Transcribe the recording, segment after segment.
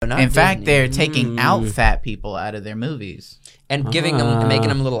In fact, they're taking out fat people out of their movies. And giving them and making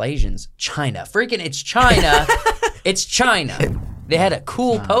them little Asians. China. Freaking, it's China. It's China. They had a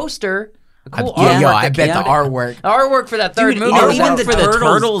cool poster. A cool artwork. I bet the artwork for that third movie. Even the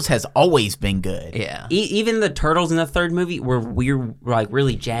Turtles has always been good. Yeah. Even the Turtles in the third movie were weird, like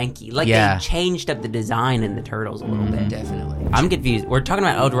really janky. Like they changed up the design in the Turtles a little bit. Definitely. I'm confused. We're talking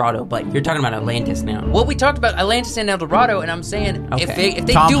about El Dorado, but you're talking about Atlantis now. Well, we talked about Atlantis and El Dorado, and I'm saying if they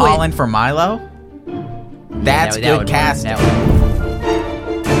Tom do Holland for Milo, that's good casting.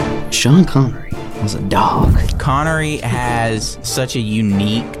 Sean Connery was a dog. Connery has such a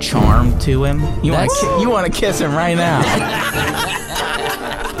unique charm to him. You want to kiss him right now.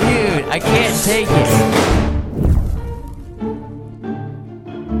 Dude, I can't take it.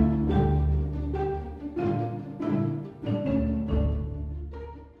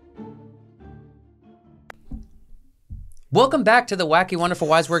 Welcome back to the Wacky Wonderful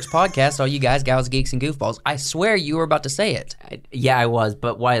Wise Works podcast, all you guys, gals, geeks, and goofballs. I swear you were about to say it. Yeah, I was,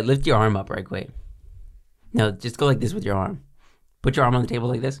 but Wyatt, lift your arm up right quick. No, just go like this with your arm. Put your arm on the table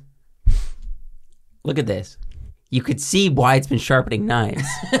like this. Look at this. You could see why it's been sharpening knives.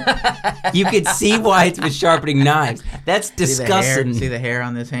 You could see why it's been sharpening knives. That's disgusting. See the hair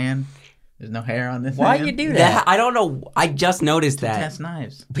on this hand? There's no hair on this Why hand? you do that? I don't know. I just noticed that. Test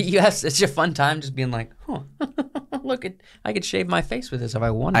knives. But you have such a fun time just being like, look at, I could shave my face with this if I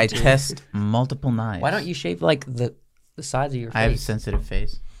wanted to. I test multiple knives. Why don't you shave like the sides of your face? I have a sensitive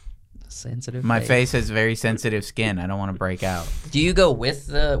face. My face has very sensitive skin. I don't want to break out. Do you go with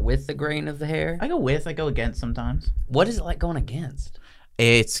the grain of the hair? I go against sometimes. What is it like going against?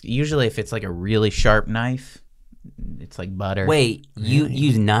 It's usually if it's like a really sharp knife, it's like butter. Wait, you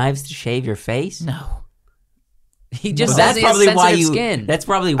use knives to shave your face? No. He just says he has sensitive skin. That's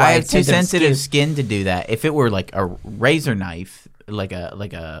probably why I have too sensitive skin to do that. If it were like a razor knife, like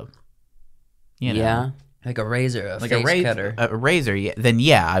a you know. Yeah. Like a razor, face cutter. A razor, then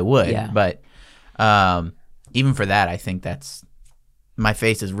I would. Yeah. But even for that, I think my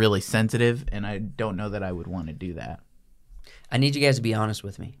face is really sensitive, and I don't know that I would want to do that. I need you guys to be honest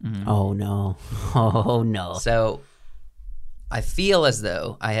with me. Mm-hmm. Oh, no. Oh, no. So I feel as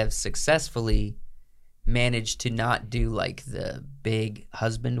though I have successfully managed to not do like the big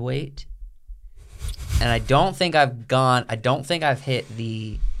husband weight. And I don't think I've hit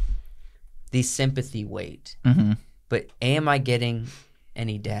the sympathy weight. Mm-hmm. But am I getting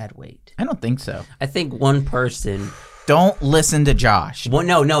any dad weight? I don't think so. I think one person... Don't listen to Josh. Well,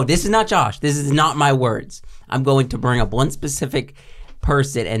 no, this is not Josh. This is not my words. I'm going to bring up one specific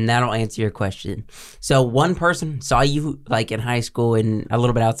person, and that'll answer your question. So one person saw you like in high school and a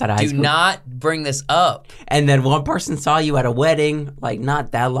little bit outside of high school. Do not bring this up. And then one person saw you at a wedding like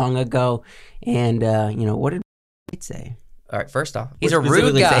not that long ago, and what did he say? All right, first off, he's a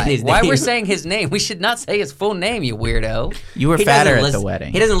rude guy. Why we're saying his name? We should not say his full name, you weirdo. You were fatter at the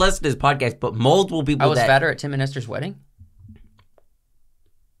wedding. He doesn't listen to his podcast, but multiple people. I was fatter at Tim and Esther's wedding?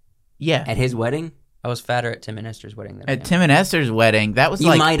 Yeah. At his wedding? I was fatter at Tim and Esther's wedding. At Tim and Esther's wedding, that was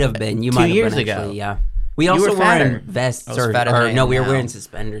you might have been. You 2 years ago. Yeah. We also were wearing vests we were wearing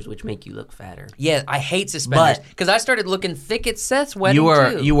suspenders, which make you look fatter. Yeah, I hate suspenders because I started looking thick at Seth's wedding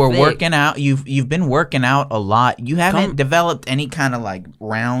too. You were working out. You've been working out a lot. You haven't developed any kind of like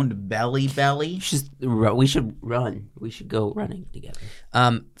round belly. We should run. We should go running together.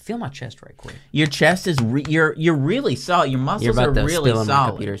 Feel my chest right quick. Your chest is you're really solid. Your muscles are really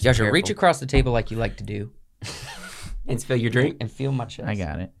solid. Joshua, reach across the table like you like to do, and spill your drink and feel my chest. I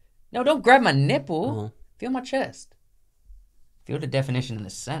got it. No, don't grab my nipple. Uh-huh. Feel my chest. Feel the definition in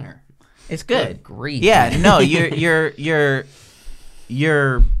the center. It's good. Good grief. Yeah, no, you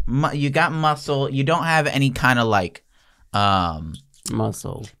got muscle. You don't have any kind of like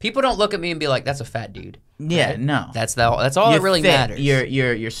muscle. People don't look at me and be like, "That's a fat dude." Yeah, right? no. That's all that really matters.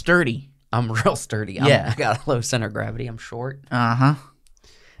 You're sturdy. I'm real sturdy. I got a low center of gravity. I'm short. Uh-huh.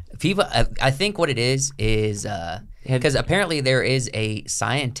 People, I think what it is because apparently there is a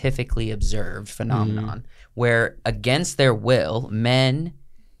scientifically observed phenomenon where against their will, men,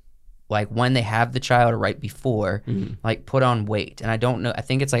 like when they have the child or right before, like put on weight. And I don't know, I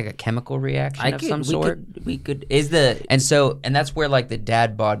think it's like a chemical reaction of some sort. And that's where like the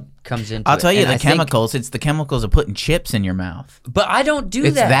dad bod comes into I'll tell you the chemicals. It's the chemicals of putting chips in your mouth. But I don't do that.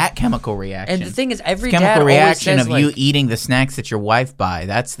 It's that chemical reaction. And the thing is, every chemical dad reaction always says, of you eating the snacks that your wife buy.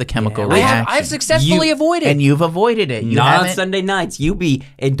 That's the chemical reaction. I've successfully avoided. And you've avoided it. Not on Sunday nights. You be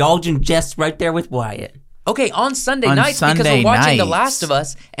indulging just right there with Wyatt. Okay, on Sunday nights because we're watching The Last of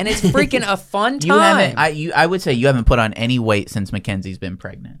Us, and it's freaking a fun time. I would say you haven't put on any weight since Mackenzie's been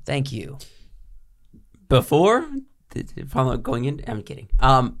pregnant. Thank you. Before? going in. I'm kidding.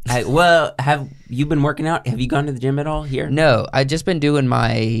 Have you been working out? Have you gone to the gym at all here? No, I've just been doing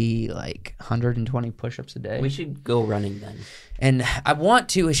my 120 push-ups a day. We should go running then. And I want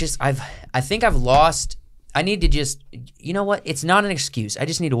to. It's just I think I've lost. I need to just. You know what? It's not an excuse. I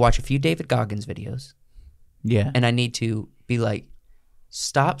just need to watch a few David Goggins videos. Yeah. And I need to be like,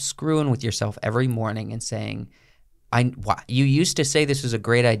 stop screwing with yourself every morning and saying, you used to say this was a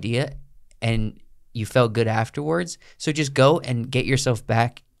great idea, and you felt good afterwards. So just go and get yourself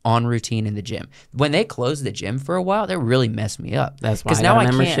back on routine in the gym. When they closed the gym for a while, that really messed me up. That's why I got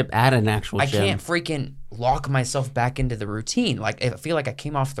a membership at an actual gym. I can't freaking lock myself back into the routine. Like, I feel like I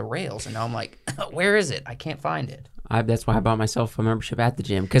came off the rails, and now I'm like, where is it? I can't find it. That's why I bought myself a membership at the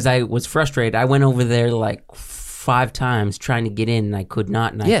gym, because I was frustrated. I went over there 5 times trying to get in, and I could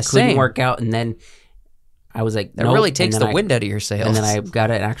not, and I couldn't work out, and then I was like, that really takes the wind out of your sails. And then I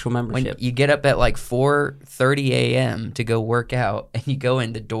got an actual membership. When you get up at 4:30 a.m. to go work out, and you go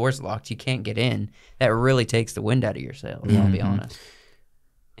in, the door's locked, you can't get in, that really takes the wind out of your sails, I'll be honest.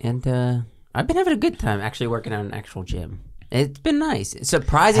 And I've been having a good time actually working out an actual gym. It's been nice.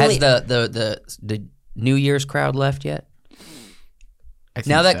 Surprisingly, has the New Year's crowd left yet?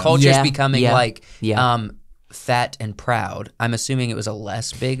 Now that culture's becoming fat and proud, I'm assuming it was a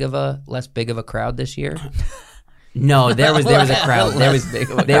less big of a crowd this year. No, there was a crowd.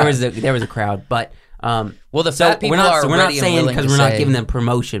 There was a crowd, but the fat people we're not saying because we're not giving them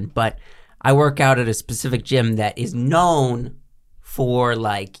promotion, but I work out at a specific gym that is known for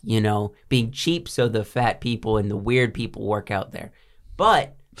being cheap, so the fat people and the weird people work out there.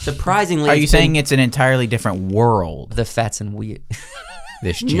 But surprisingly, are you saying it's an entirely different world? The fats and weird.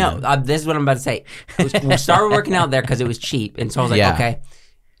 This gym. No, this is what I'm about to say. We started working out there because it was cheap, and so I was like,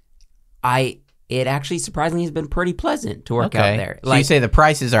 okay. It actually surprisingly has been pretty pleasant to work out there. So you say the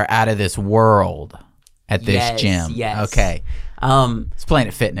prices are out of this world at this gym? Yes. Okay. It's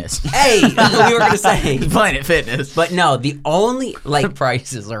Planet Fitness. Hey, we were going to say. It's Planet Fitness. But no, the only the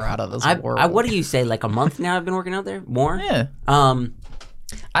prices are out of this world. What do you say? A month now I've been working out there? More? Yeah.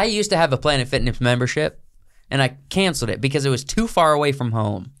 I used to have a Planet Fitness membership, and I canceled it because it was too far away from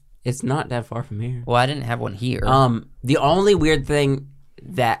home. It's not that far from here. Well, I didn't have one here. The only weird thing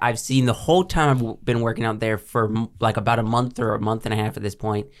that I've seen the whole time I've been working out there for about a month or a month and a half at this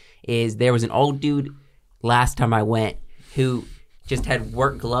point is there was an old dude last time I went who just had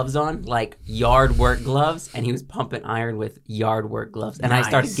work gloves on, yard work gloves, and he was pumping iron with yard work gloves. And I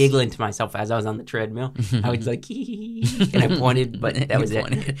started giggling to myself as I was on the treadmill. I was like, hee, and I pointed, but that was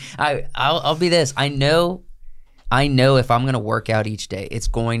it. I'll be this. I know if I'm going to work out each day, it's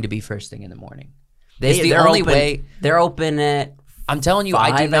going to be first thing in the morning. They're only way. They're open at I'm telling you,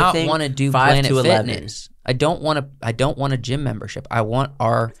 5, I do not want to do 5 Planet to 11. Fitness. I don't want a gym membership. I want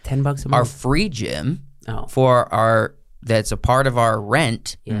our $10 a month. Our free gym that's a part of our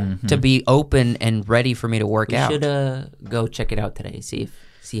rent to be open and ready for me to work out. We should go check it out today. See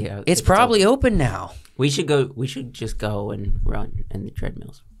how it's probably open now. We should just go and run in the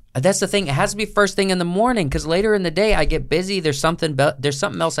treadmills. That's the thing. It has to be first thing in the morning because later in the day I get busy. There's something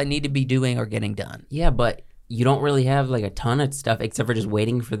else I need to be doing or getting done. Yeah, but you don't really have a ton of stuff except for just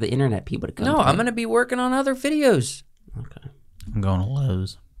waiting for the internet people to come. No, I'm going to be working on other videos. Okay. I'm going to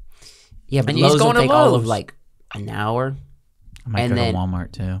Lowe's. Yeah, but Lowe's will take all of an hour. I might go to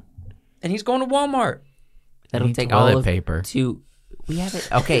Walmart too. And he's going to Walmart. That'll take all of paper. We have it.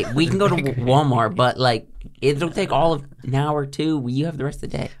 Okay, we can go to Walmart, but it'll take all of an hour or two. You have the rest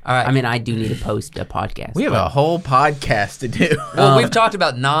of the day. All right. I mean, I do need to post a podcast. We have a whole podcast to do. Well, we've talked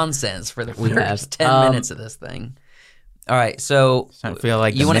about nonsense for the first 10 minutes of this thing. All right, so I feel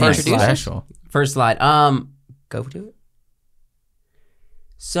like you want to introduce special. First slide. Go to it.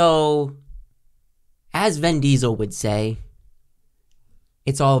 So, as Vin Diesel would say,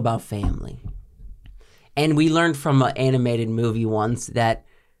 it's all about family. And we learned from an animated movie once that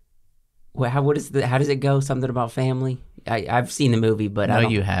how does it go? Something about family. I've seen the movie, but no,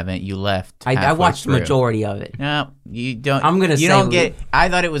 you haven't. You left. I watched the majority of it. No, you don't. I'm gonna. You don't get. I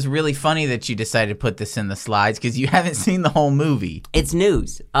thought it was really funny that you decided to put this in the slides because you haven't seen the whole movie. It's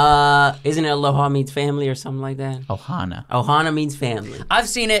news. Isn't it Aloha means family or something like that? Ohana. Ohana means family. I've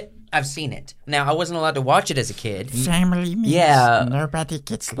seen it. Now, I wasn't allowed to watch it as a kid. Family means nobody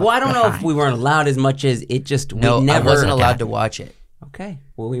gets left Well, I don't know behind. if we weren't allowed as much as it just. No, we never I wasn't allowed to watch it. Okay.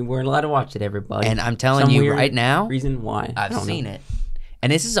 Well, we weren't allowed to watch it, everybody. And I'm telling you right now, reason why. I've seen it.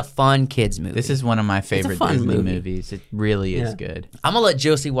 And this is a fun kids movie. This is one of my favorite Disney movie. movies. It really is good. I'm going to let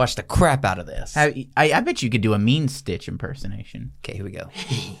Josie watch the crap out of this. I bet you could do a Mean Stitch impersonation. Okay, here we go.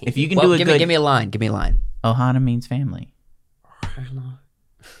 If you can do a good... Give me a line. Ohana means family.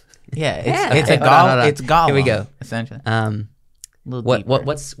 Yeah, Okay, it's a hold on, hold on. It's Gollum. Here we go. Essentially.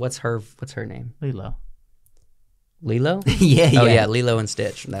 What's her name? Lilo. Lilo? Yeah. Oh yeah, Lilo and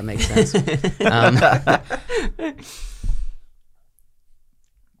Stitch. That makes sense.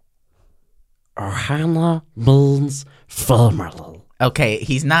 Hannah Mills Farmerl. Okay,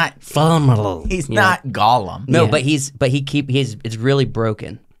 he's not. Farmerl. He's not Gollum. No, Yeah. it's really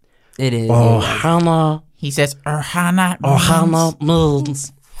broken. It is. Hannah He says Hannah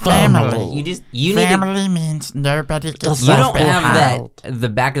Mills Farmerl. You need to. Family means nobody gets You don't left have behind. the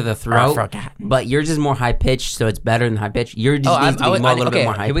back of the throat, forgotten. but yours is more high pitched, so it's better than high pitched. Yours just needs to be a little bit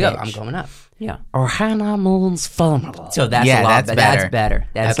more high Here we pitched. go. I'm going up. Yeah. Hannah Mills Farmerl. So that's Yeah, a lot. that's better. That's better.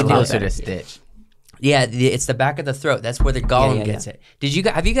 That's a lot Closer better. to Stitch. Yeah, it's the back of the throat. That's where the Gollum yeah, gets it.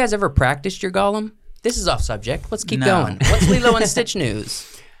 Have you guys ever practiced your Gollum? This is off subject. Let's keep No. going. What's Lilo and Stitch news?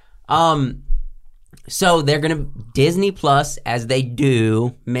 So they're gonna Disney Plus, as they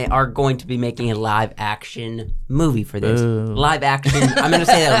do, are going to be making a live action movie for this. Live action. I'm gonna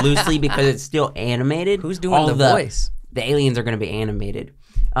say that loosely because it's still animated. Who's doing the voice? The aliens are gonna be animated.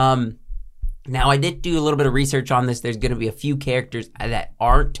 Now I did do a little bit of research on this. There's gonna be a few characters that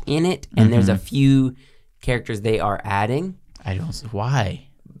aren't in it, and there's a few characters they are adding. I don't see why.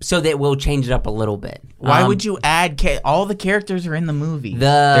 So that will change it up a little bit. Why would you add? All the characters are in the movie.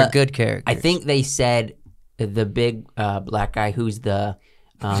 They're good characters. I think they said the big black guy who's the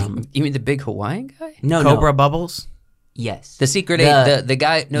You mean the big Hawaiian guy? no Cobra Bubbles. yes The secret the guy yes, the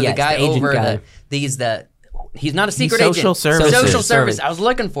guy the agent over guy. he's not a secret social agent. services. Social service. I was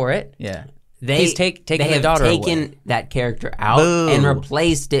looking for it. Yeah. He's taking they the have daughter taken away. that character out Boo. and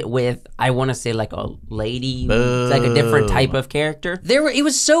replaced it with I want to say like a lady, it's like a different type of character. It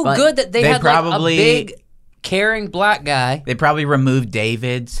was so But good that they had probably- like a big caring black guy. They probably removed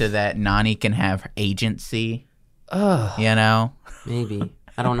David so that Nani can have agency. Ugh. You know. Maybe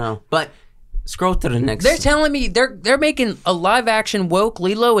I don't know, but scroll to the next. They're telling me they're making a live action woke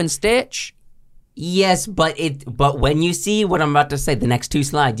Lilo and Stitch. Yes, but when you see what I'm about to say, the next two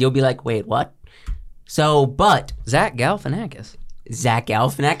slides, you'll be like, wait, what? So, but Zach Galifianakis. Zach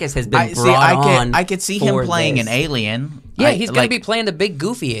Galifianakis has been brought on. I could see him for playing this. an alien. Yeah, he's gonna be playing the big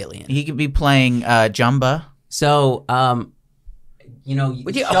goofy alien. He could be playing Jumba. So,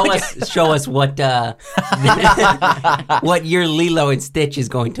 show us what what your Lilo and Stitch is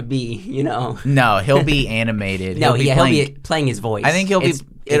going to be. You know, No, he'll be animated. he'll be playing. playing his voice. I think he'll be-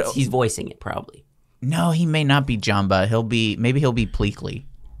 He's voicing it probably. No, he may not be Jumba. Maybe he'll be Pleakley.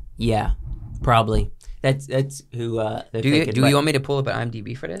 Yeah, probably. That's who. Do you want me to pull up an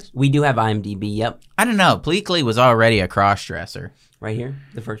IMDb for this? We do have IMDb. Yep, I don't know. Pleakley was already a cross-dresser right here,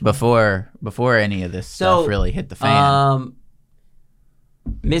 the first one. before any of this stuff really hit the fan.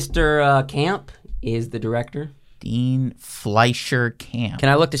 Mr. Camp is the director. Dean Fleischer Camp. Can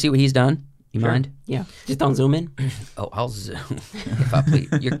I look to see what he's done? You mind? Yeah, just don't zoom in. Oh, I'll zoom if I please.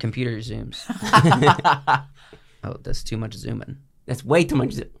 Your computer zooms. Oh, that's too much zooming. That's way too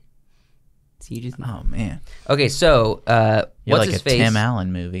much. So you just Oh man, Okay, so you're what's like his a face? Tim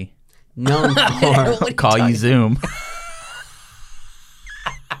Allen movie. known for. What are you Call you talking- Zoom.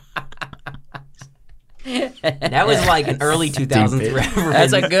 That was like an early 2000s reference.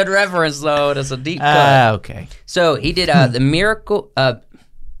 That's a good reference, though. That's a deep cut. Okay. So he did the Miracle.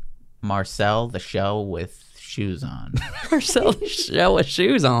 Marcel the show with shoes on. Marcel the show with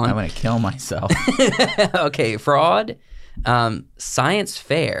shoes I'm on. gonna kill myself. Okay, Fraud. Science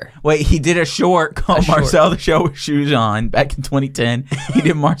Fair. Wait, he did a short called short. Marcel the Show with Shoes On back in 2010. He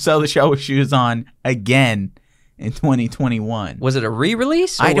did Marcel the Show with Shoes On again in 2021. Was it a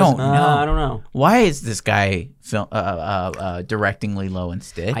re-release? or I was- don't know. I don't know. Why is this guy directing Lilo and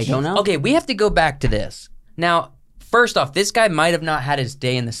Stitch? I don't know. Okay, we have to go back to this. Now, first off, this guy might have not had his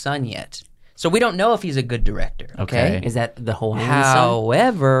day in the sun yet. So we don't know if he's a good director. Okay. Okay. Is that the Hawaiian sun?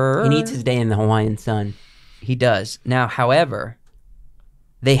 However, He needs his day in the Hawaiian sun. He does. Now, however,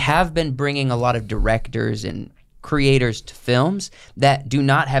 they have been bringing a lot of directors and creators to films that do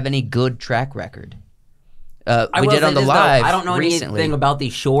not have any good track record. We did on the live I don't know recently. anything about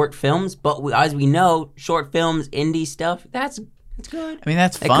these short films, but as we know, short films, indie stuff, that's good. I mean,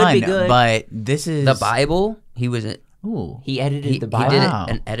 that's It could fun, be good. but this is The Bible. He was Ooh, He edited the he Bible. did Wow.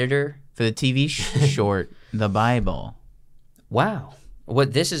 an editor. for the TV short, The Bible. Wow.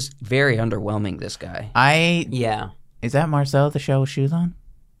 What this is very underwhelming. This guy. Yeah, Is that Marcel the Show with Shoes On?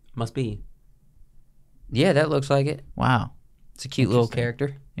 must be. Yeah, that looks like it. Wow. It's a cute little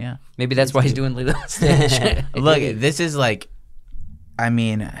character. Yeah. Maybe that's why he's doing Lilo and Stitch. Look, this is like, I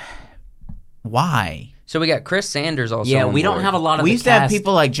mean, why? So we got Chris Sanders also. Yeah, on we don't board. have a lot of We the used to have cast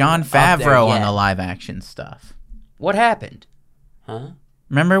people like Jon there Favreau on yet. the live action stuff. What happened? Huh?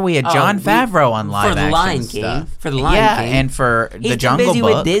 Remember, we had Jon Favreau on live for the action Lion stuff. King. For the Lion yeah, King. and for He's the Jungle busy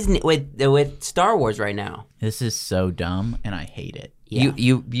Book. with Disney with Star Wars right now. This is so dumb, and I hate it. Yeah.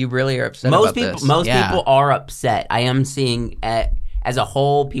 You really are upset about this. Most people are upset. I am seeing as a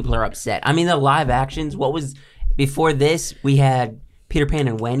whole, people are upset. I mean, the live actions. What was before this? We had Peter Pan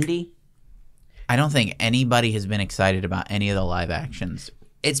and Wendy. I don't think anybody has been excited about any of the live actions.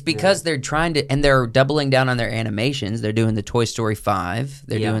 It's because they're trying to, and they're doubling down on their animations. They're doing the Toy Story 5.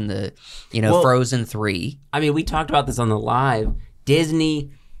 They're doing the, Frozen 3. I mean, we talked about this on the live.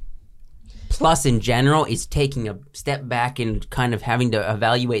 Disney Plus in general is taking a step back and kind of having to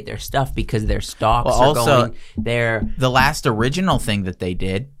evaluate their stuff because their stocks are going there. The last original thing that they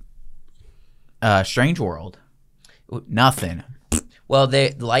did, Strange World, nothing. Well,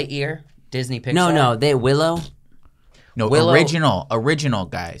 Lightyear, Disney Pixar. No, they Willow. No, Willow. original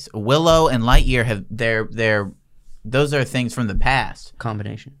guys. Willow and Lightyear have those are things from the past.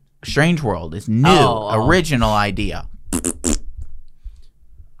 Combination. Strange World is new, original idea.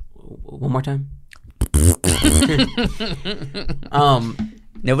 One more time.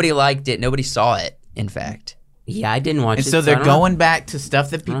 Nobody liked it. Nobody saw it, in fact. Yeah, I didn't watch it. And so they're going back to stuff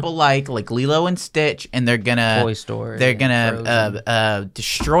that people like Lilo and Stitch, and they're gonna Toy Story. They're gonna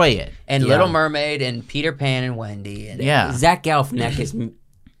destroy it. And Little Mermaid and Peter Pan and Wendy. And Zach Galifianakis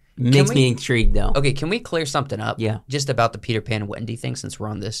makes me intrigued, though. Okay, can we clear something up? Yeah. Just about the Peter Pan and Wendy thing, since we're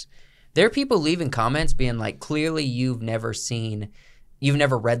on this. There are people leaving comments being like, clearly you've never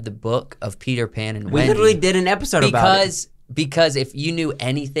read the book of Peter Pan and Wendy. We literally did an episode about it. Because if you knew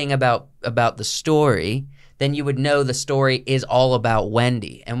anything about the story, then you would know the story is all about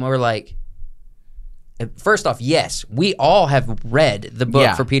Wendy. And we're like, first off, yes, we all have read the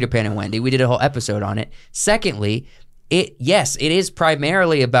book for Peter Pan and Wendy. We did a whole episode on it. Secondly, it is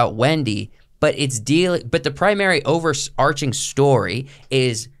primarily about Wendy, but but the primary overarching story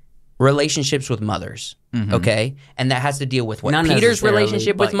is relationships with mothers. Okay, and that has to deal with what Peter's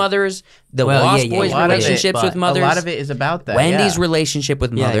relationship with mothers, the Lost Boys' relationships with mothers. A lot of it is about that. Wendy's relationship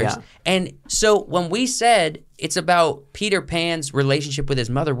with mothers, and so when we said it's about Peter Pan's relationship with his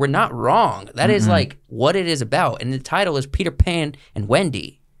mother, we're not wrong. That is like what it is about, and the title is Peter Pan and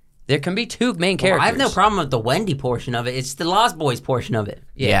Wendy. There can be two main characters. I have no problem with the Wendy portion of it. It's the Lost Boys portion of it.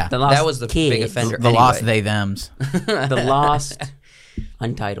 Yeah. That was the kids. big offender. The Lost They Thems. The Lost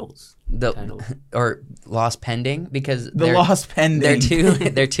Untitles. Or Lost Pending, because Lost Pending.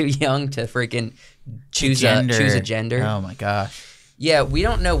 They're too young to freaking choose a gender. Oh my gosh. Yeah, we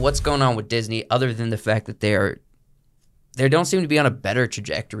don't know what's going on with Disney other than the fact that they don't seem to be on a better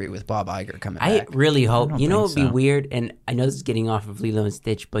trajectory with Bob Iger coming back. I really hope. You know, it'd be so. weird, and I know this is getting off of Lilo and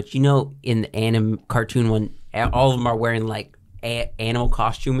Stitch, but you know, in the anime cartoon one, all of them are wearing like animal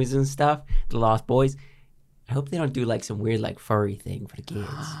costumes and stuff. The Lost Boys. I hope they don't do like some weird like furry thing for the kids.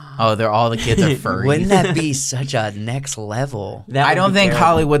 Oh, all the kids are furry. Wouldn't that be such a next level? I don't think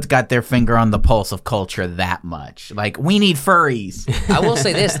Hollywood's got their finger on the pulse of culture that much. Like, we need furries. I will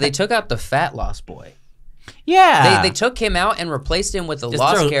say this: they took out the fat Lost Boy. Yeah, they took him out and replaced him with a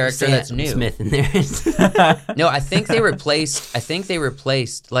Lost character that's new. Smith in there. No, I think they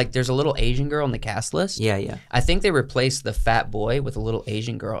replaced. Like, there's a little Asian girl in the cast list. Yeah. I think they replaced the fat boy with a little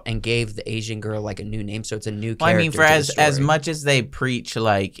Asian girl and gave the Asian girl like a new name, so it's a new character. Well, I mean, for as much as they preach,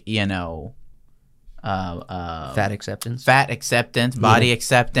 like, fat acceptance, body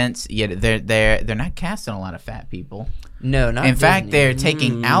acceptance. Yeah, they're not casting a lot of fat people. No, not. In fact, they're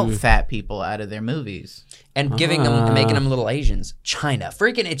taking out fat people out of their movies and making them little Asians. China,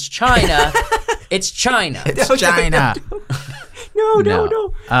 freaking, it's China. It's China. It's China.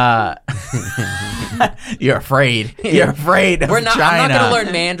 No. You're afraid. You're afraid of China. I'm not going to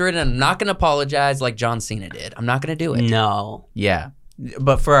learn Mandarin, and I'm not going to apologize like John Cena did. I'm not going to do it. No. Yeah.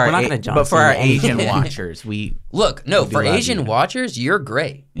 But for our Asian watchers, for Asian watchers, you're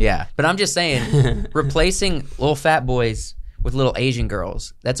great. Yeah. But I'm just saying, replacing little fat boys with little Asian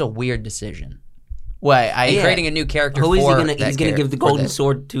girls, that's a weird decision. Well, creating a new character. Who is he gonna? He's gonna give the golden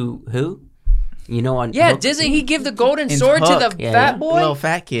sword to who? You know, on Hook? Doesn't he give the golden sword to the fat boy? Little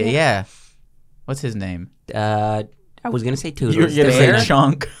fat kid. Yeah. What's his name? I was gonna say Toodles. You were gonna say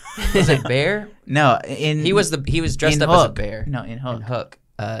Chunk. Was it Bear? No, he was dressed up as a bear. No, in Hook. In Hook.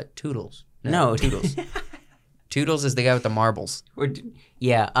 Toodles. No, Toodles. Toodles is the guy with the marbles.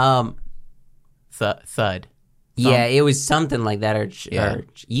 Yeah. Thud. Yeah, it was something like that, or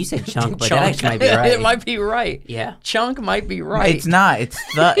you said Chunk, but that actually might be right. It might be right. Yeah, Chunk might be right. It's not.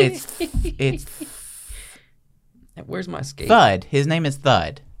 It's Where's my skate? Thud. His name is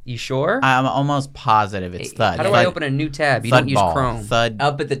Thud. You sure? I'm almost positive it's Thud. How do I open a new tab? You don't use Chrome. Thud.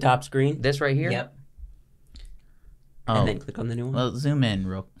 Up at the top screen. This right here? Yep. and then click on the new one. Well, zoom in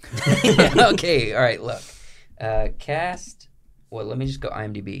real. Okay, all right, look. Cast. Well, let me just go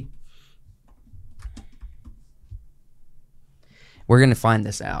IMDb. We're going to find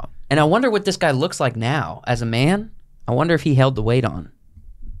this out. And I wonder what this guy looks like now. As a man, I wonder if he held the weight on.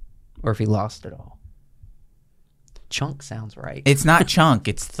 Or if he lost it all. Chunk sounds right. It's not Chunk,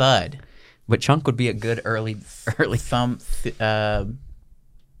 it's Thud. But Chunk would be a good early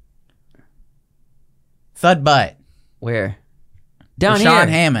Thud Butt. Where? Down Rashawn here.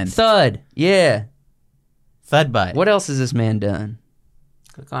 Hammond. Thud. Yeah. Thud Butt. What else has this man done?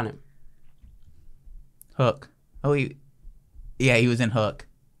 Click on it. Hook. Oh, he was in Hook.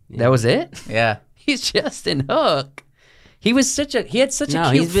 That was it? Yeah. He's just in Hook. He had such a cute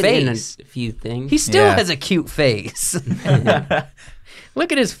he's been face. in a few things. He still has a cute face.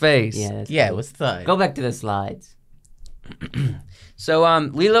 Look at his face. Yeah, it was Thud. Go back to the slides. So,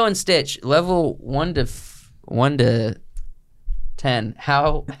 Lilo and Stitch, level 1 to 10.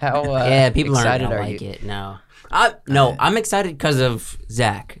 How people excited aren't are gonna like you? it. No, I'm excited because of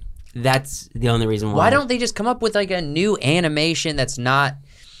Zach. That's the only reason why. Why don't they just come up with like a new animation that's not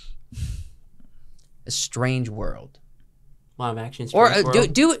a Strange World? Live action? Or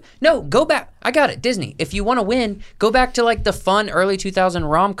do it. No, go back. I got it. Disney. If you want to win, go back to like the fun early 2000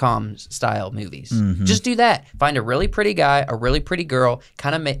 rom-com style movies. Mm-hmm. Just do that. Find a really pretty guy, a really pretty girl,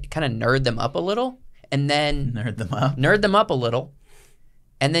 kind of nerd them up a little, and then Nerd them up a little,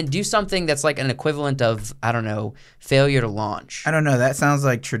 and then do something that's like an equivalent of, I don't know, Failure to Launch. I don't know. That sounds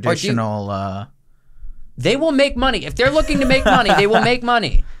like traditional. They will make money. If they're looking to make money, they will make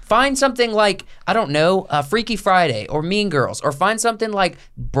money. Find something like, I don't know, Freaky Friday or Mean Girls, or find something like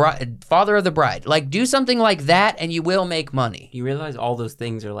Father of the Bride. Like, do something like that and you will make money. You realize all those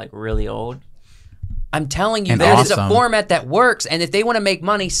things are like really old? I'm telling you, And there is a awesome. format that works, and if they want to make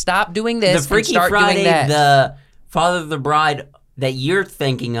money, stop doing this The Freaky and start Friday, doing that. the Father of the Bride that you're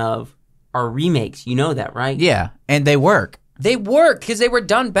thinking of are remakes. You know that, right? Yeah, and they work. They work because they were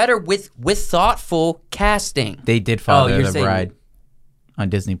done better with thoughtful casting. They did Father you're of the saying- Bride on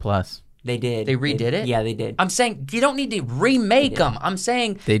Disney Plus. They did. They redid it? Yeah, they did. I'm saying you don't need to remake them. I'm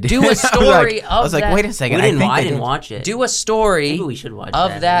saying They did. do a story I was like, that. wait a second. I didn't watch it. Do a story Maybe we should watch of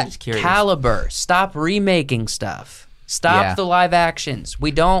that. I'm that just curious. caliber. Stop remaking stuff. Stop Yeah. the live actions. We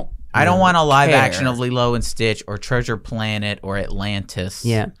don't. I don't want a live care. action of Lilo and Stitch or Treasure Planet or Atlantis.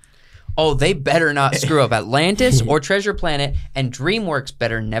 Yeah. Oh, they better not screw up Atlantis or Treasure Planet, and DreamWorks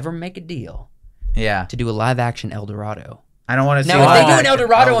better never make a deal Yeah. to do a live action El Dorado. I don't want to see Now, if they do an live El action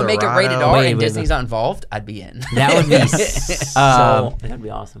Dorado and make it rated R Wait, and wait, Disney's not involved, I'd be in. That would be that'd be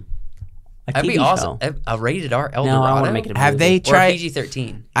awesome. That'd be TV awesome. show. A rated R El No, Dorado. I want to make it a Have movie. they or tried?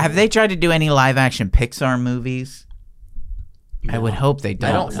 PG-13. Have they tried to do any live action Pixar movies? I would hope they don't.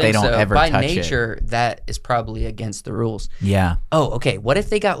 I don't think they don't so. ever By touch nature, that is probably against the rules. it. Yeah. Oh, okay. What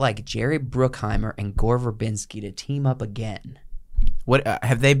if they got like Jerry Bruckheimer and Gore Verbinski to team up again? What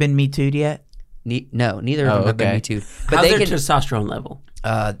have they been Me Too'd yet? No, neither of them have been okay. Me Too. How's But they their can. testosterone level?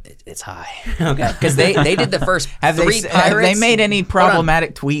 It's high Okay. because they did the first Have three they pirates. have they made any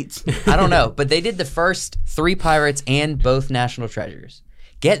problematic tweets? I don't know, but they did the first 3 pirates and both National Treasures.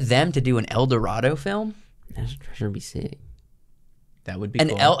 Get them to do an El Dorado film, National Treasure would be sick. That would be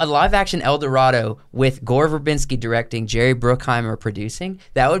a live action El Dorado with Gore Verbinski directing, Jerry Bruckheimer producing.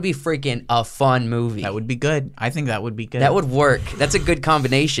 That would be freaking a fun movie. That would be good. I think that would be good. That would work. That's a good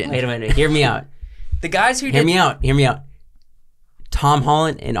combination. Wait a minute. Hear me out. The guys who Hear did me out. Hear me out. Tom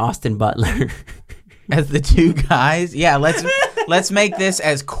Holland and Austin Butler. as the two guys. Yeah, let's make this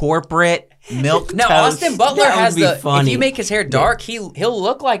as corporate milk now toast. Austin Butler That would has be the. funny. If you make his hair dark, he'll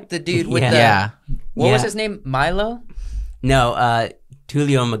look like the dude with the. Yeah. What was Yeah. his name? Milo. No,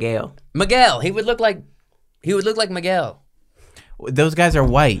 Tulio Miguel. Miguel. He would look like Miguel. Those guys are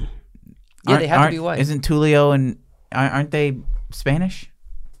white. Yeah, they have to be white. Isn't Tulio and aren't they Spanish?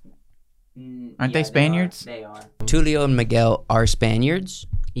 Aren't they Spaniards? They are. Tulio and Miguel are Spaniards,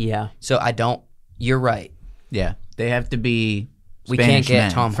 Yeah. so I don't. You're right. Yeah, they have to be. We Spanish can't get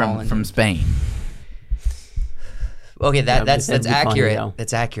men Tom from Holland. from Spain. Okay, that's that'd be funny, accurate. though.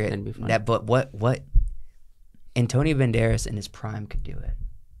 That's accurate. That'd be funny. That, but what? Antonio Banderas in his prime could do it.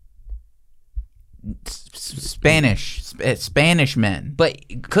 Spanish men. But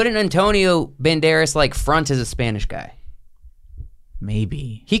couldn't Antonio Banderas like front as a Spanish guy?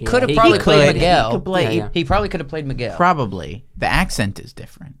 Maybe. He could have he probably could. played He Miguel. could play- Yeah. He probably could have played Miguel. Probably. The accent is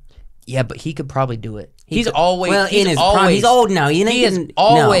different. Yeah, but he could probably do it. He He's could- always well, he's in his always, prime. He's old now. He He has no.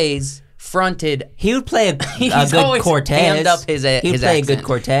 always fronted. He would play a He's good always Cortez. hammed up his He'd his play a accent. good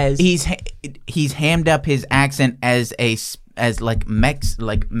Cortez. He's hammed up his accent as a as like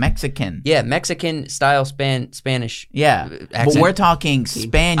Mexican. Yeah, Mexican style Spanish. Yeah, but we're talking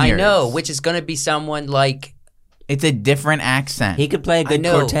Spaniards. I know, which is going to be someone like. It's a different accent. He could play a good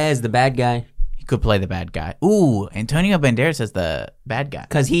Cortez, the bad guy. He could play the bad guy. Ooh, Antonio Banderas as the bad guy.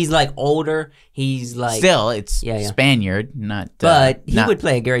 Because he's like older. He's like still, it's Spaniard, not. But he would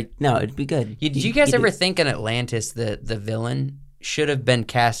play a great. No, it'd be good. Did you guys ever think in Atlantis the villain should have been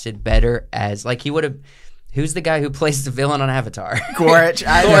casted better as like he would have? Who's the guy who plays the villain on Avatar? Gorch.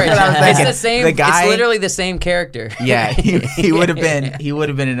 It's the same. The guy, it's literally the same character. Yeah, he would have been. He would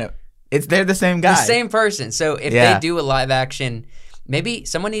have been in a. They're the same guy. The same person. So if they do a live action, maybe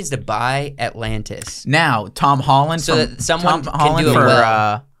someone needs to buy Atlantis. Now, Tom Holland. So that someone can do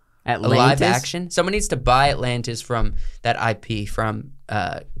a live action. Someone needs to buy Atlantis from that IP from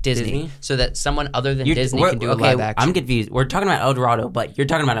Disney so that someone other than Disney can do a live action. I'm confused. We're talking about El Dorado, but you're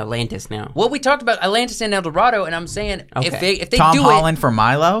talking about Atlantis now. Well, we talked about Atlantis and El Dorado, and I'm saying if they Tom do Holland for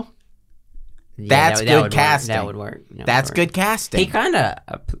Milo, that's good casting. That would work. That's good casting. He kind of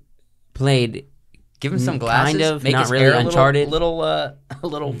played. Give him some glasses. Kind of, make not his really hair Uncharted. A little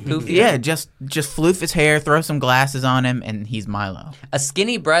poofy. Yeah, just floof his hair, throw some glasses on him, and he's Milo. A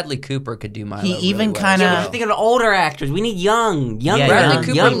skinny Bradley Cooper could do Milo. He even kind of. Think of the older actors. We need younger Bradley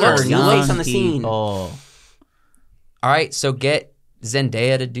Cooper looks new face on the scene. All right, so get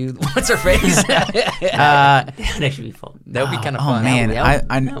Zendaya to do what's her face. That would actually be fun. That would be kind of fun. Oh man,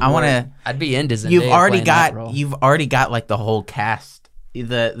 I want to. I'd be into Zendaya. You've already got like the whole cast.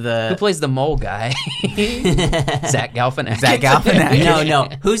 The who plays the mole guy? Zach Galifianakis. No.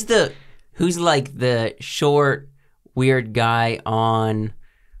 Who's like the short weird guy on?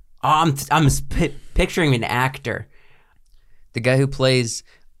 Oh, I'm picturing an actor. The guy who plays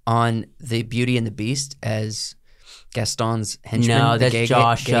on the Beauty and the Beast as Gaston's henchman. No, that's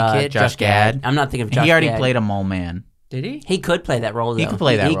Josh Gad. I'm not thinking of Josh. He already Gad. played a mole man. Did he? He could play that role. Though. He could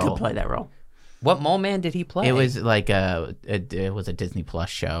play that role. He could play that role. What mole man did he play? It was like it was a Disney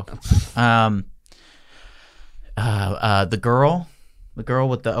Plus show. The girl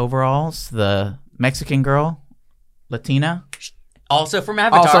with the overalls, the Mexican girl, Latina. Also from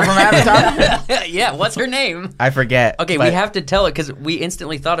Avatar. Yeah, what's her name? I forget. Okay, we have to tell it because we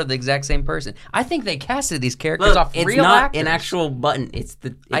instantly thought of the exact same person. I think they casted these characters off real actors. It's not an actual button. It's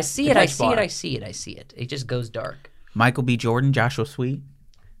the. I see it. It just goes dark. Michael B. Jordan, Joshua Sweet.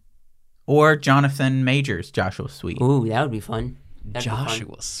 Or Jonathan Majors, Joshua Sweet. Ooh, that would be fun.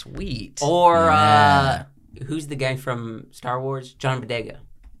 Joshua Sweet. Or who's the guy from Star Wars? John Bodega.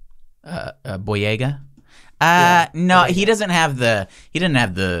 Boyega. No, he doesn't have the. He didn't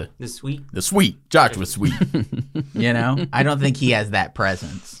have the sweet. The sweet Joshua Sweet. You know, I don't think he has that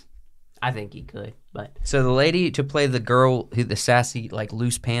presence. I think he could, but so the lady to play the girl, the sassy like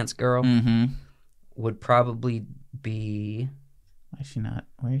loose pants girl, would probably be. Why is she not?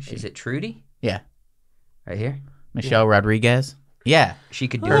 Where is she? Is it Trudy? Yeah. Right here? Michelle Rodriguez? Yeah. She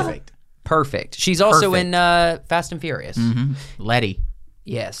could do Perfect. She's also in Fast and Furious. Mm-hmm. Letty.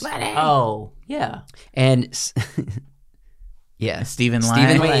 Yes. Letty. Oh, yeah. And Stephen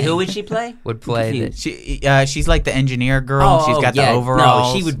Lang. Wait, who would she play? Would play she's like the engineer girl. She's got the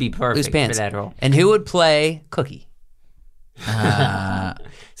overalls. No, she would be perfect for that role. And who would play Cookie?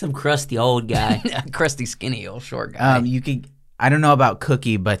 Some crusty old guy. Crusty, skinny, old short guy. You could. I don't know about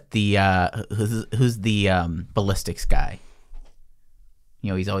Cookie, but the who's the ballistics guy?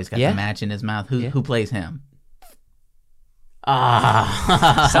 You know, he's always got the match in his mouth. Who plays him?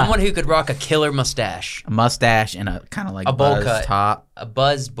 Someone who could rock a killer mustache. A mustache and a kind of like a bowl cut top. A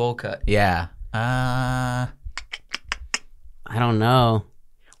buzz bowl cut. Yeah. I don't know.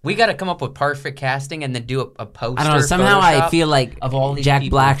 We got to come up with perfect casting and then do a poster. I don't know. Somehow I feel like of all these Jack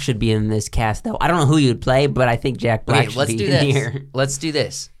people. Black should be in this cast, though. I don't know who you'd play, but I think Jack Black should be in here. Let's do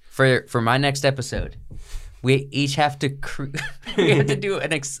this for my next episode. We each have to we have to do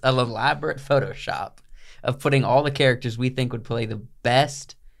an elaborate Photoshop of putting all the characters we think would play the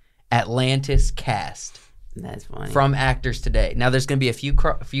best Atlantis cast. That's funny. From actors today. Now there's going to be a few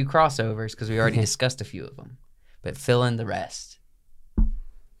crossovers because we already discussed a few of them, but fill in the rest.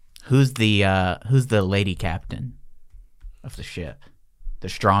 Who's the lady captain of the ship? The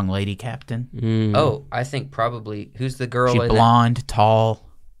strong lady captain? Oh, I think probably who's the girl? She's blonde, tall.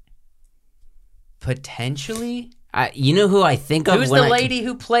 Potentially. You know who I think of? Who's the lady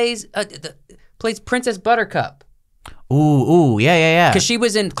who plays Princess Buttercup? Ooh, yeah. Because she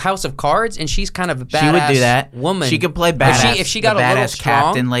was in House of Cards, and she's kind of a badass she would do that. woman. She could play badass. If she got the a little badass strong,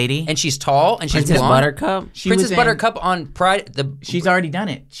 captain lady, and she's tall, and she's Princess blonde. Buttercup. Princess Buttercup on Pride. She's already done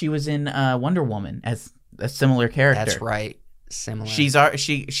it. She was in Wonder Woman as a similar character. That's right, similar. She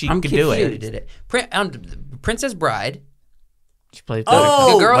could do it. Princess Bride. She plays.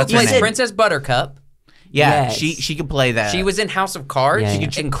 Oh, The girl who what's her plays name? Princess Buttercup. Yeah, Yes. she could play that. She was in House of Cards. Yeah, She yeah.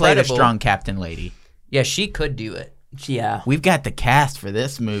 could play the Incredible. strong captain lady. Yeah, she could do it. Yeah. We've got the cast for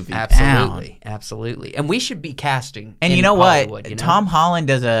this movie. Absolutely, down. absolutely. And we should be casting. And in you know Hollywood, what? you know? Tom Holland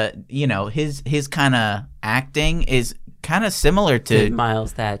does his kind of acting is kind of similar to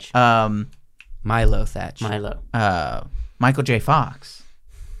Miles Thatch. Milo Thatch. Milo. Michael J. Fox.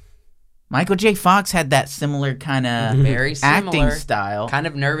 Michael J. Fox had that similar kind of Very similar. acting style. Kind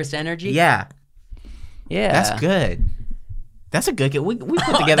of nervous energy. Yeah, Yeah. that's good. That's a good. We put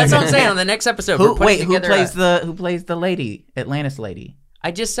together. That's what I'm saying. On the next episode, Who, we're putting wait, who together plays the lady, Atlantis lady?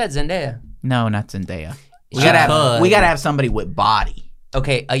 I just said Zendaya. No, not Zendaya. We She gotta could. have somebody with body.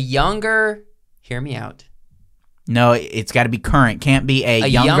 Okay, a younger. Hear me out. No, it's got to be current. Can't be a A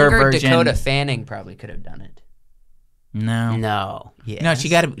younger version. Dakota Fanning probably could have done it. No, No. Yeah. no. She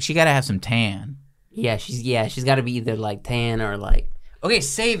gotta have some tan. Yeah, she's got to be either like tan or like Okay,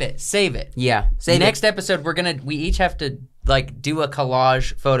 save it. Save it. yeah. Say Next episode, we each have to like do a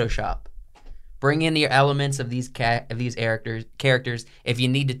collage Photoshop. Bring in your elements of these characters. If you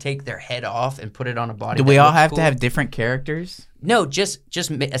need to take their head off and put it on a body, Do that we all looks have cool. to have different characters? No, just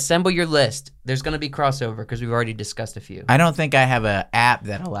assemble your list. There's going to be crossover because we've already discussed a few. I don't think I have an app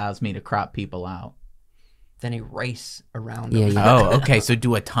that allows me to crop people out. Then erase around Yeah, them. yeah. Oh, okay. So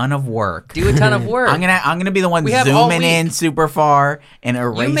do a ton of work. Do a ton of work. I'm gonna be the one We have all zooming in week. super far and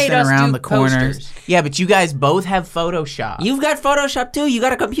erasing made us around do the corners. posters. Yeah, but you guys both have Photoshop. You've got Photoshop too. You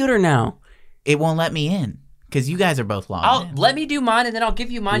got a computer now. It won't let me in because you guys are both logged in. Let me do mine, and then I'll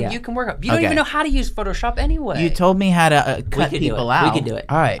give you mine. Yeah. You can work up. You don't Okay. even know how to use Photoshop anyway. You told me how to cut we could people do it. out. We could do it.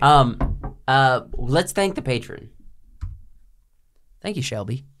 All right. Let's thank the patron. Thank you,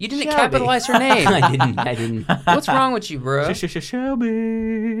 Shelby. You didn't Shelby. capitalize her name. I didn't. What's wrong with you, bro?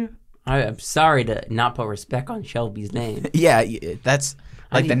 Shelby. I'm sorry to not put respect on Shelby's name. Yeah, that's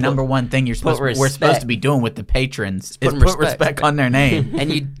like the do you number one thing we're supposed respect? to be doing with the patrons is putting put respect. respect on their name.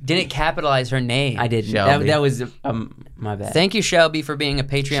 And you didn't capitalize her name. I didn't. Shelby. That was my bad. Thank you, Shelby, for being a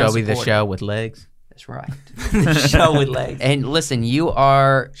Patreon Shelby the supporter. show with legs. That's right. Show with legs. And listen, you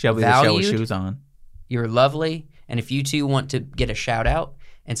are Shelby valued. the show with shoes on. You're lovely. And if you too want to get a shout out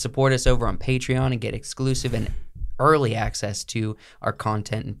and support us over on Patreon and get exclusive and early access to our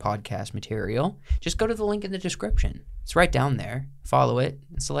content and podcast material, just go to the link in the description. It's right down there. Follow it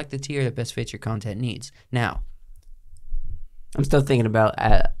and select the tier that best fits your content needs. Now, I'm still thinking about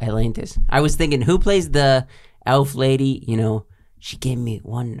Atlantis. I was thinking, who plays the elf lady? You know, she gave me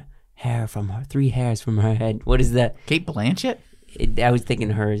three hairs from her head. What is that? Kate Blanchett I was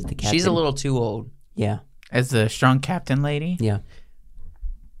thinking her as the captain. she's a little too old. Yeah. as the strong captain lady. Yeah.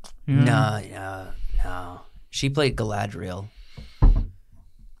 No. She played Galadriel.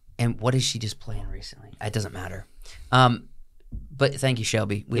 And what is she just playing recently? It doesn't matter. But thank you,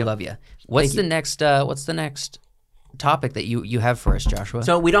 Shelby. We love you. What's the next topic that you have for us, Joshua?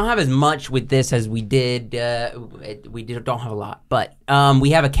 So we don't have as much with this as we did. Don't have a lot, but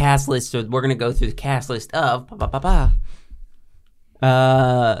we have a cast list. So we're gonna go through the cast list of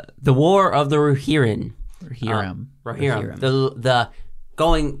the War of the Rohirrim. Rohirrim. The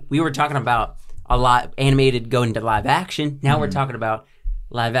going. We were talking about a lot animated going to live action. Now we're talking about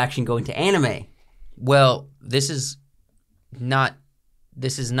live action going to anime. Well, this is not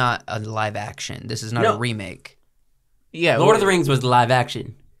a live action. This is not a remake. Yeah, Lord of the Rings was the live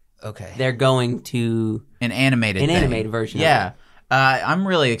action. Okay. They're going to an animated version. Of Yeah, it. I'm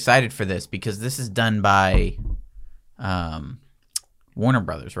really excited for this because this is done by Warner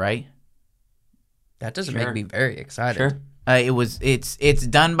Brothers, right? That doesn't Sure. make me very excited. Sure. It's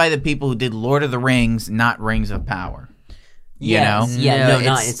done by the people who did Lord of the Rings, not Rings of Power. You know, Yeah. No,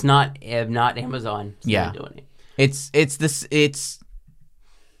 No, it's not Amazon. It's Yeah. not doing it. it's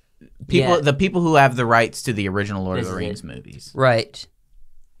people Yeah. the people who have the rights to the original Lord This of the is Rings it. movies. Right.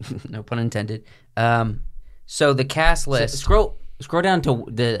 No pun intended. So the cast list. Scroll down to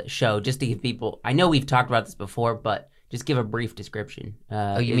the show just to give people. I know we've talked about this before, but just give a brief description.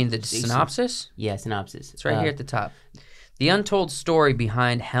 You mean the synopsis? Yeah, synopsis. It's right here at the top. The untold story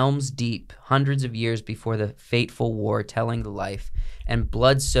behind Helm's Deep, hundreds of years before the fateful war, telling the life and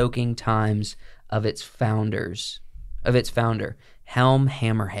blood-soaking times of its founder, Helm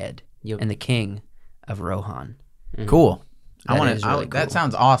Hammerhead, Yep. and the king of Rohan. Cool. I That want is to. really That cool.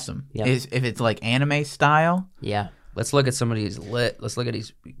 sounds awesome. Yep. If it's like anime style. Yeah. Let's look at some of these Let's look at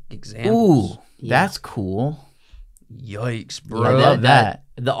these examples. Ooh, that's cool. Yikes, Yeah, bro! I love that.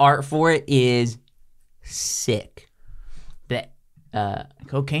 The art for it is sick.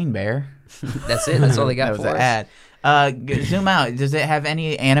 Cocaine Bear. That's it. That's all they got That was for an us. ad. Zoom out. Does it have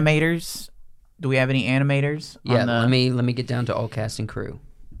any animators Do we have any animators? Yeah, let me get down to all cast and crew.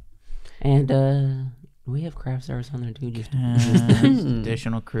 And do we have craft stars on there too? Just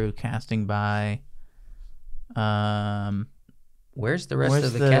additional crew casting by. Where's the rest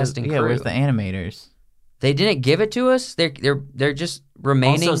of the casting crew? Yeah, where's the animators? They didn't give it to us. They're just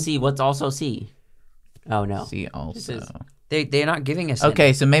remaining. Also C. What's also C? Oh no. C also. They're not giving us.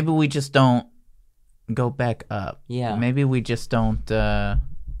 Okay, so maybe we just don't go back up. Yeah. Maybe we just don't have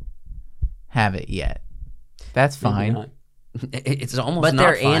it yet. That's fine. It's almost but not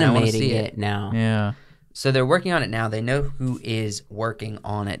they're fine. animating it now. Yeah. So they're working on it now. They know who is working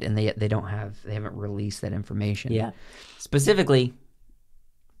on it, and they haven't released that information. Yeah. Specifically,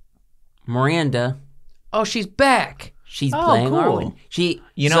 Miranda. Oh, she's back. She's playing cool. Arwen.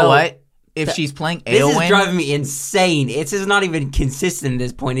 You know what? If she's playing Eowyn, this is driving me insane. It's just not even consistent at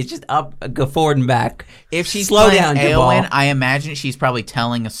this point. It's just up, go forward and back. If she's slow playing down, Eowyn, Jabal. I imagine she's probably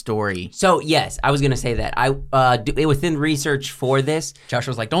telling a story. So yes, I was gonna say that. Within research for this, Josh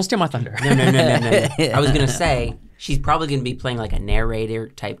was like, "Don't steal my thunder." No. I was gonna say she's probably gonna be playing like a narrator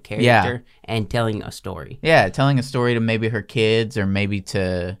type character and telling a story. Yeah, telling a story to maybe her kids or maybe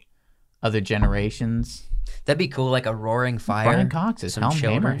to other generations. That'd be cool, like a roaring fire. Brian Cox is Helm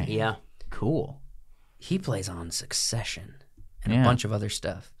Hammerhand. Yeah. Cool. He plays on Succession and a Yeah. bunch of other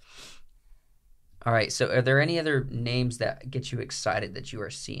stuff. All right, so are there any other names that get you excited that you are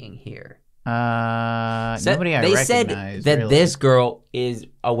seeing here? Nobody I They recognize. said that really. this girl is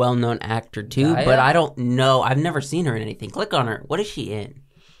a well-known actor too, Gaia? but I don't know. I've never seen her in anything. Click on her. What is she in?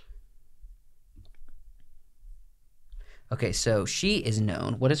 Okay, so she is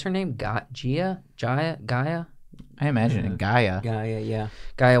known. What is her name? Gaia? I imagine in Gaia. Gaia, yeah.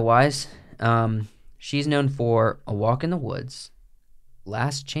 Gaia Wise. She's known for A Walk in the Woods,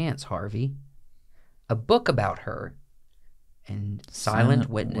 Last Chance, Harvey, a book about her, and Silent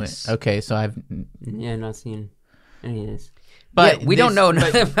Witness. Okay, so I've not seen any of this. But yeah, we don't know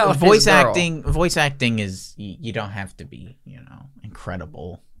nothing about voice this girl. acting. Voice acting is you don't have to be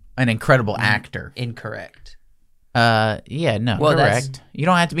incredible, an incredible actor. Incorrect. Yeah, no, Well, correct. You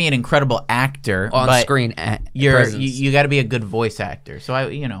don't have to be an incredible actor On but screen. You got to be a good voice actor. So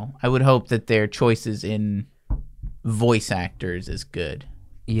I would hope that their choices in voice actors is good.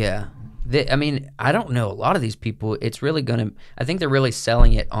 Yeah. I don't know a lot of these people. It's really I think they're really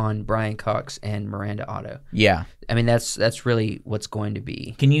selling it on Brian Cox and Miranda Otto. Yeah. I mean, that's really what's going to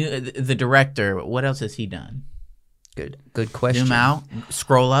be. Can you, the director, what else has he done? Good question. Zoom out,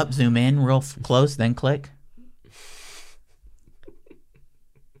 scroll up, zoom in real close, then click.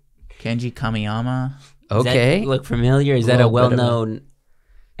 Kenji Kamiyama. Okay. Does that look familiar? Is that a well-known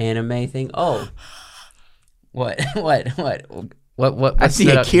anime thing? Oh. What? I see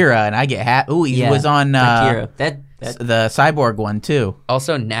Akira and I get happy. Ooh, he was on Akira. the Cyborg one too.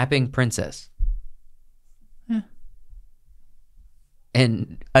 Also, Napping Princess. Yeah.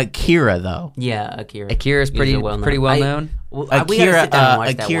 And Akira though. Yeah, Akira. Akira's pretty well known. Akira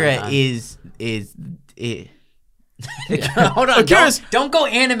is Hold on, don't go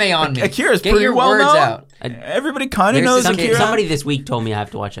anime on me. Akira's Get pretty your well words known. out. Everybody kind of knows Akira. Somebody this week told me I have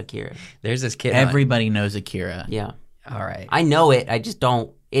to watch Akira. There's this kid. Everybody knows Akira. Yeah. All right. I know it. I just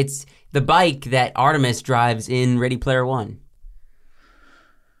don't. It's the bike that Artemis drives in Ready Player One.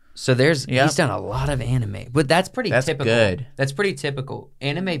 So he's done a lot of anime, but that's typical. Good. That's pretty typical.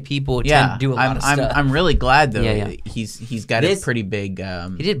 Anime people tend to do a lot of stuff. I'm really glad though. Yeah. He's got a pretty big.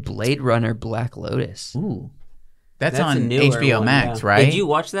 He did Blade Runner, Black Lotus. Ooh, that's a on newer HBO one, Max, yeah. right? Did you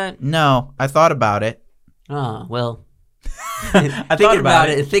watch that? No, I thought about it. Oh well. I thought about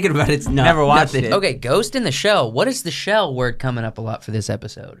it. Thinking about it's not. Never watched nothing. it. Okay, Ghost in the Shell. What is the shell word coming up a lot for this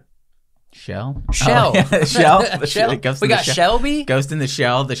episode? Shell. Shell. Oh, yeah. Shell. The Shell. Ghost We in the got Shell. Shelby. Ghost in the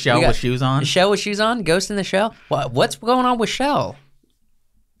Shell. The shell with shoes on. The shell with shoes on. Ghost in the Shell. What's going on with Shell?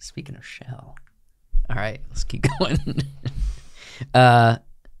 Speaking of Shell. All right, let's keep going.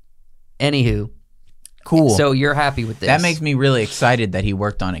 Anywho. Cool. So you're happy with this? That makes me really excited that he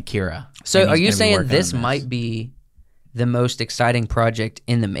worked on Akira. So And are he's you gonna be saying working this on might be the most exciting project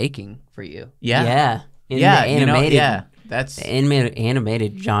in the making for you? Yeah. Yeah. In Yeah. the animated, That's. the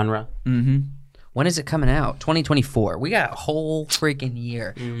animated genre. Mm-hmm. When is it coming out? 2024. We got a whole freaking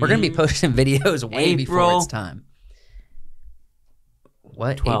year. We're going to be posting videos way before April it's time.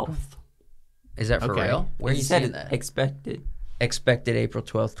 What? 12th. April? Is that for Okay. real? Where are you said seeing that? expected. Expected April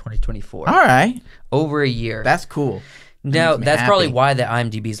 12th, 2024. All right. Over a year. That's cool. Now, makes me that's probably happy. why the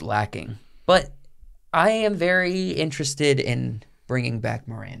IMDb's lacking. But I am very interested in bringing back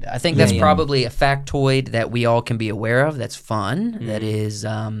Miranda. I think that's probably a factoid that we all can be aware of. That's fun. That is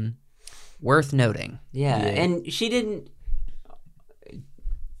worth noting. Yeah, and she didn't.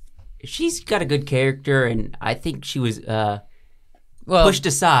 she's got a good character, and I think she was Well, pushed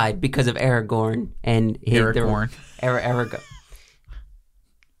aside because of Aragorn and Aragorn. Aragorn.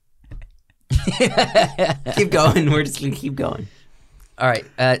 Keep going. We're just gonna keep going. all right.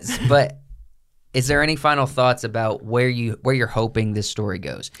 But is there any final thoughts about where you're hoping this story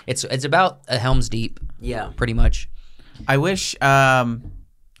goes? It's about a Helm's Deep, Yeah. pretty much. I wish.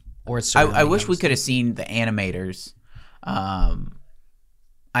 Or it's I wish we could have seen the animators.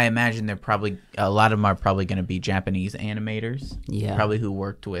 I imagine they're probably a lot of them are probably going to be Japanese animators. Yeah. Probably who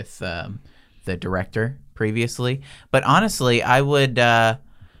worked with the director previously. But honestly, I would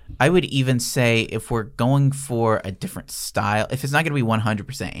even say if we're going for a different style, if it's not going to be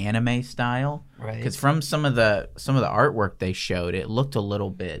 100% anime style, Right. Because from some of the artwork they showed, it looked a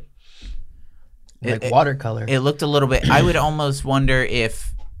little bit like watercolor. It looked a little bit. I would almost wonder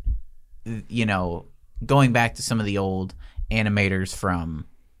if, going back to some of the old animators from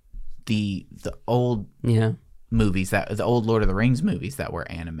the old movies, the old Lord of the Rings movies that were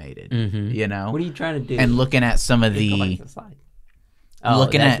animated. What are you trying to do? And looking at some of Go back the to the slide.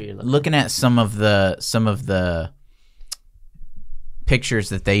 looking at some of the pictures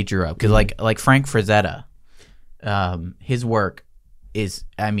that they drew up, because like Frank Frazetta, his work is,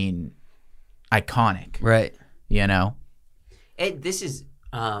 I mean, iconic, Right. This is.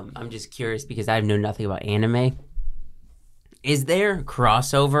 I'm just curious because I know nothing about anime. Is there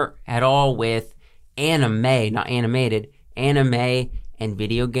crossover at all with anime, not animated, anime and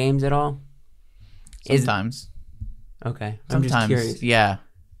video games at all? Sometimes. Okay. I'm just curious. Yeah.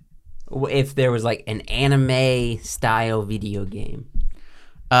 If there was like an anime style video game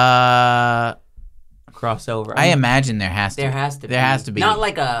crossover. I imagine there has to. There has to be. There has to be. Not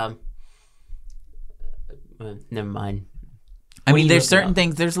like a. Never mind. I What mean, are you there's looking certain up?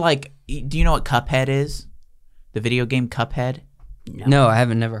 things. There's like, do you know what Cuphead is? The video game Cuphead. No, I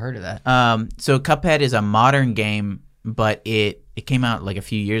haven't never heard of that. So Cuphead is a modern game, but it came out like a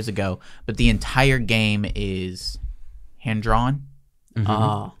few years ago. But the entire game is hand drawn,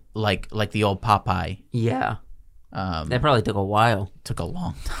 Oh, like the old Popeye. yeah. That probably took a while. Took a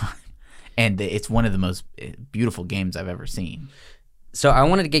long time, and it's one of the most beautiful games I've ever seen. So I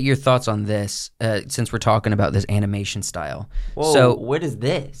wanted to get your thoughts on this, since we're talking about this animation style. Whoa, So what is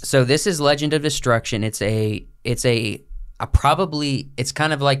this? So this is Legend of Destruction. It's kind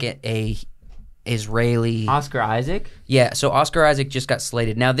of like a Israeli. Oscar Isaac? Yeah. So Oscar Isaac just got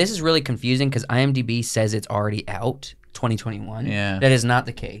slated. Now this is really confusing because IMDb says it's already out, 2021. Yeah. That is not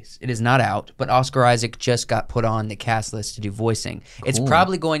the case. It is not out. But Oscar Isaac just got put on the cast list to do voicing. It's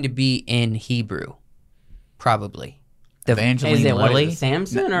probably going to be in Hebrew. Probably. Evangeline Is it what, Lilly. is it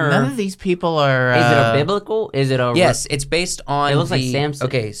Samson or None of these people are. is it a biblical? Is it a Yes, it's based on. It looks like Samson.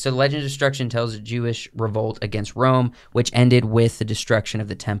 Okay, so Legend of Destruction tells a Jewish revolt against Rome, which ended with the destruction of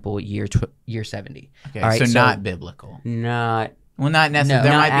the temple year 70. Okay, All right, so not biblical. not? Well, not necessarily. No,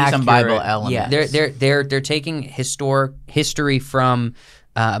 there not might be some Bible accurate. elements. Yeah. They're taking history from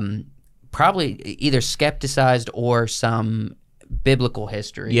probably either skepticized or some biblical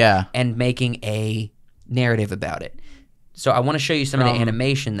history, Yeah. and making a narrative about it. So I want to show you some of the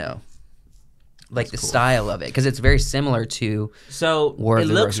animation though, like the style of it, because it's very similar to. So War of it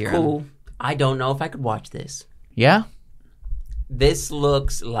the looks Rohirrim. cool. I don't know if I could watch this. Yeah. This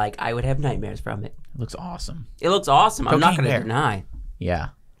looks like I would have nightmares from it. It looks awesome. It looks awesome. I'm not Cocaine going to Bear. deny. Yeah.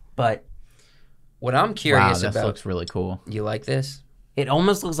 But What I'm Wow, curious this about. looks really cool. You like this? it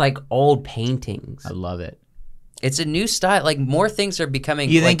almost looks like old paintings. I love it. It's a new style. Like more things are becoming.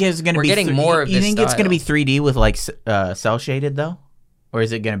 You think it's going to we're be? getting more of You this think it's going to style. be 3D with like cell shaded though, or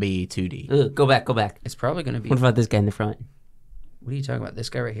is it going to be 2D? Ugh, go back. It's probably going to be. What about this guy in the front? What are you talking about? This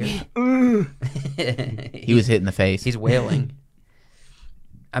guy right here. He was hit in the face. He's wailing.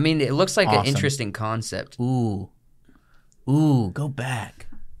 I mean, it looks like an Awesome. interesting concept. Ooh, go back.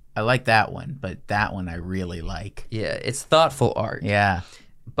 I like that one, but that one I really like. Yeah, it's thoughtful art. Yeah.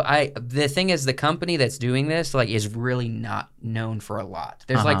 But the thing is, the company that's doing this like is really not known for a lot.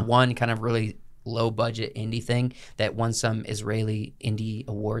 There's like one kind of really low budget indie thing that won some Israeli indie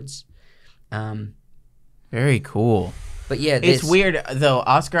awards. Very cool. But yeah, It's weird though.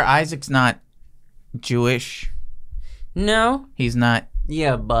 Oscar Isaac's not Jewish. No, He's not,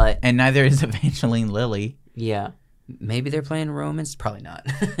 Yeah, but and neither is Evangeline Lilly. yeah. maybe they're playing Romans. Probably not.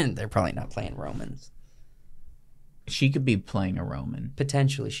 They're probably not playing Romans. She could be playing a Roman.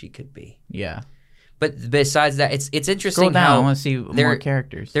 Potentially, she could be. Yeah. But besides that, it's interesting Scroll down. I how want to see more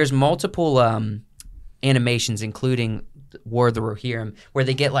characters. there's multiple animations, including War of the Rohirrim, where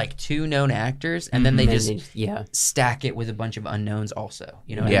they get like two known actors and then they And just yeah. stack it with a bunch of unknowns also.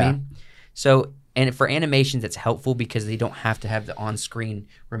 You know what Yeah. I mean? So And for animations, it's helpful because they don't have to have the on-screen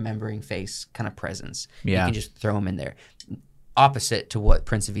remembering face kind of presence. Yeah. You can just throw them in there. Opposite to what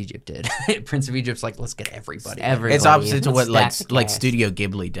Prince of Egypt did. Prince of Egypt's like, let's get everybody. It's opposite to what Stack the like cast. Studio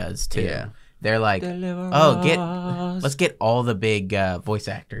Ghibli does too. Yeah. They're like, let's get all the big voice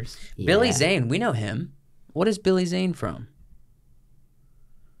actors. Billy Yeah. Zane, we know him. What is Billy Zane from?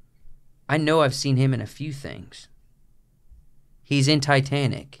 I know I've seen him in a few things. He's in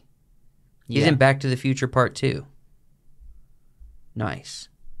Titanic. He's Yeah. in Back to the Future Part 2. Nice.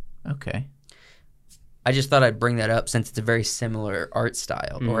 Okay. I just thought I'd bring that up since it's a very similar art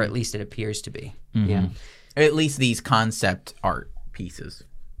style, or at least it appears to be. Yeah. At least these concept art pieces.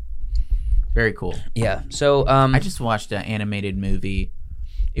 Very cool. Yeah. So I just watched an animated movie.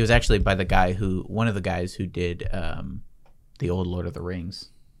 It was actually by one of the guys who did the old Lord of the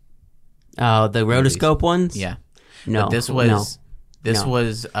Rings. Oh, the rotoscope ones? Yeah. No. But this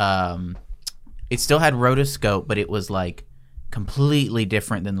was it still had rotoscope, but it was like completely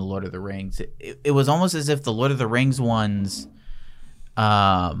different than the Lord of the Rings. It was almost as if the Lord of the Rings ones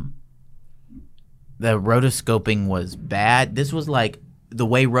the rotoscoping was bad. This was like the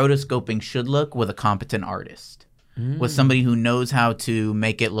way rotoscoping should look with a competent artist. With somebody who knows how to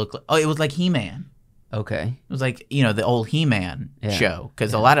make it look like, it was like He-Man. okay. It was like, the old He-Man show,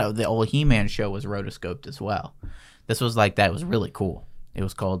 because a lot of the old He-Man show was rotoscoped as well. This was like that. It was really cool. It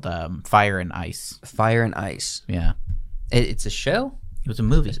was called Fire and Ice. Fire and Ice. Yeah. It's a show? It was a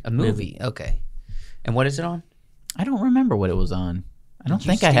movie. A movie. Okay. And what is it on? I don't remember what it was on. I don't Did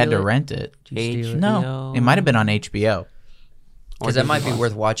you think I had steal to it? rent it. Did you steal it? No, it might have been on HBO. Because that might be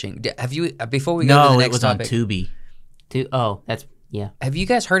worth watching. Have you, before we go to No, the it next was topic, on Tubi. Yeah. have you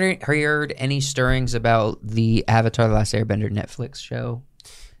guys heard any stirrings about the Avatar: The Last Airbender Netflix show?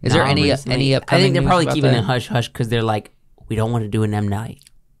 Is there Not any recently. upcoming I think they're news probably about keeping that? it hush hush because they're like, we don't want to do an M Night.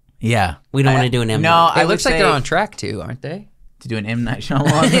 Yeah. We don't want to do an M No, Night. I It would looks like say they're on track to, aren't they? to do an M Night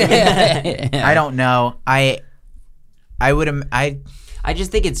Shyamalan. I don't know. I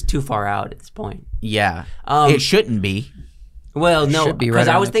just think it's too far out at this point. yeah. Um, It shouldn't be. Well, no, should be because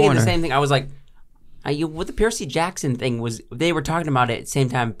right I was around the thinking the corner. same thing. I was like, with the Percy Jackson thing they were talking about it at the same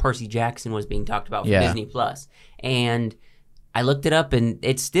time Percy Jackson was being talked about for Yeah. Disney Plus, and I looked it up and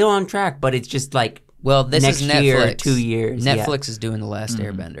it's still on track, but it's just like Well, this next is Netflix. year, 2 years. Netflix is doing The Last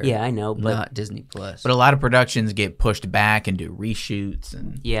Airbender. Yeah, I know, but Not Disney Plus. But a lot of productions get pushed back and do reshoots,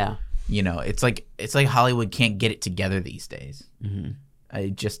 and yeah, it's like Hollywood can't get it together these days. I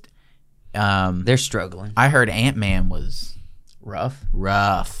just They're struggling. I heard Ant-Man was Rough.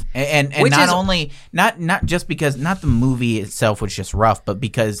 rough, and Which not is- only not just because not the movie itself was just rough, but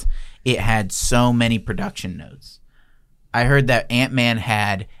because it had so many production notes. I heard that Ant-Man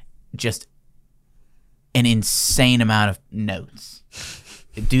had just an insane amount of notes.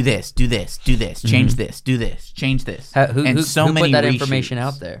 Do this, do this, do this, change this, do this, change this, Who and put that information reshoots.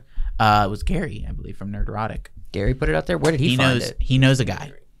 out there? It was Gary, I believe, from Nerdrotic. Gary put it out there? Where did he find knows it? he knows a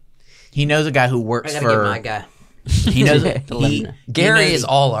guy. He knows a guy who I works gotta for. get my guy. He knows Gary he knows, is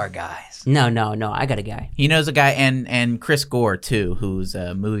all our guys. No, I got a guy. He knows a guy, and Chris Gore too, who's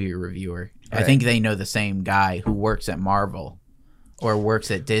a movie reviewer. I Right. think they know the same guy who works at Marvel or works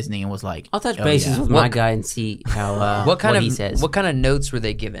at Disney, and was like, I'll touch "Oh, bases yeah." with my guy and see how What kind of he says. What kind of notes were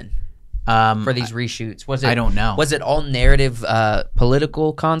they given for these reshoots? Was it? I don't know. Was it all narrative,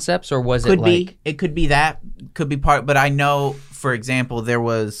 political concepts, or was Could it be. like? It could be that. Could be part. But I know, for example,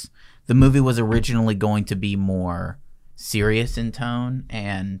 the movie was originally going to be more serious in tone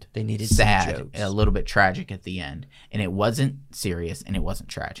and They needed some sad, jokes. a little bit tragic at the end, and it wasn't serious and it wasn't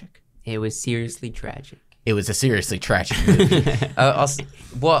tragic. It was seriously tragic. It was a seriously tragic movie.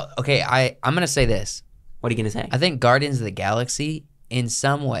 Well, okay. I'm gonna say this. What are you gonna say? I think Guardians of the Galaxy, in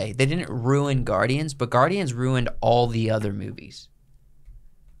some way, they didn't ruin Guardians, but Guardians ruined all the other movies.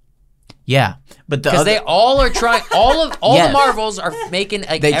 Yeah, but the Because other, they all are trying. All the Yes. Marvels are making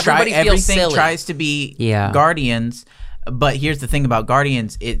like they try everybody feels everything silly. tries to be Yeah. Guardians, but here's the thing about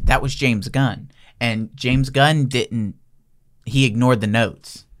Guardians: that was James Gunn, and James Gunn didn't. He ignored the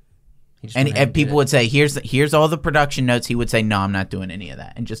notes, He just and, went ahead and people did would say, "Here's all the production notes." He would say, "No, I'm not doing any of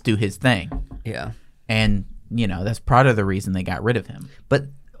that," and just do his thing. it. Yeah. And that's part of the reason they got rid of him. But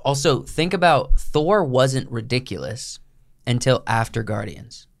also think about Thor wasn't ridiculous until after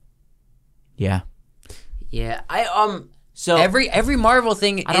Guardians. Yeah, Yeah, so Every Marvel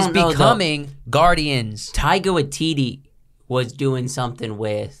thing I is don't know, though. becoming Guardians. Taika Waititi was doing something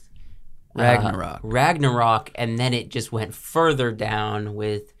with Ragnarok. and then it just went further down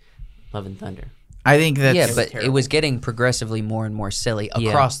with Love and Thunder. I think that's Yeah, but terrible. it was getting progressively more and more silly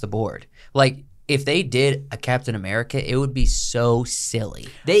across the board. Like if they did a Captain America, it would be so silly.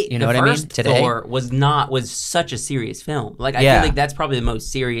 You know what I mean? Today, Thor was such a serious film. Like I Yeah. feel like that's probably the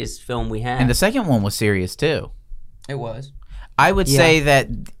most serious film we had. And the second one was serious too. it was. I would say that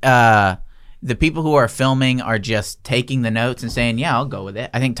the people who are filming are just taking the notes and saying, "Yeah, I'll go with it."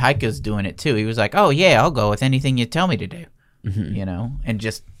 I think Taika's doing it too. He was like, "Oh yeah, I'll go with anything you tell me to do," you know,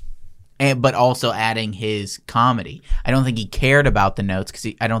 but also adding his comedy. I don't think he cared about the notes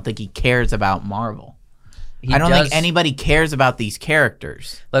because I don't think he cares about Marvel. I don't think anybody cares about these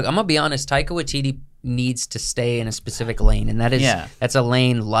characters. Look, I'm gonna be honest. Taika Waititi needs to stay in a specific lane, and that's a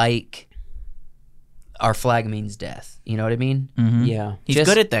lane like Our Flag Means Death. You know what I mean? Mm-hmm. Yeah. He's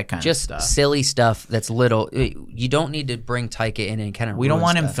good at that kind of Just stuff. silly stuff that's little. You don't need to bring Taika in and kind of. We don't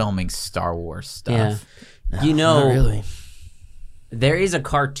want him stuff. filming Star Wars stuff. Yeah. No, You know, not really. there is a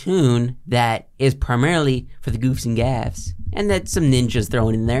cartoon that is primarily for the goofs and gaffs, and that's some ninjas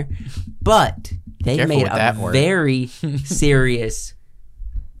thrown in there. But they Careful made with that a word. very serious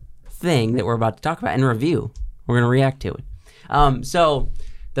thing that we're about to talk about and review. We're going to react to it. So,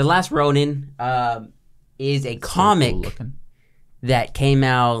 The Last Ronin is a comic Cool looking. that came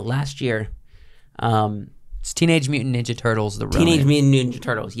out last year. It's Teenage Mutant Ninja Turtles. The Teenage Ronin. Mutant Ninja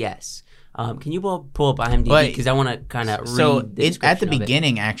Turtles, yes. Can you pull up IMDb? But- Because I want to kind of read So the at description the of it.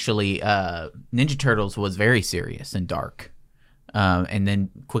 beginning, actually, Ninja Turtles was very serious and dark, and then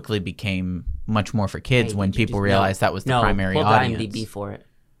quickly became much more for kids Hey, when did you people just- realized that was the primary pull audience. the IMDb for it.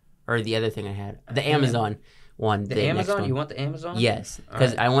 Or the other thing I had. The Amazon one. The next Amazon. one. You want the Amazon? Yes, All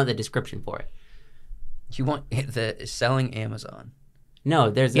because right. I want the description for it. You want the selling Amazon No,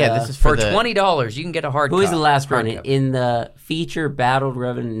 there's Yeah, a... this is for the, $20. You can get a hard. Who is the last hard Ronin? copy. In the feature battled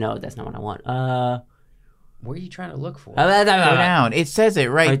Revenant... No, that's not what I want. What are you trying to look for? Go down. It says it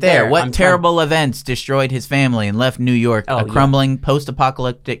right, Right there. there. What I'm terrible events destroyed his family and left New York Oh, a yeah. crumbling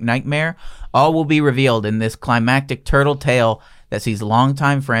post-apocalyptic nightmare? All will be revealed in this climactic turtle tale that sees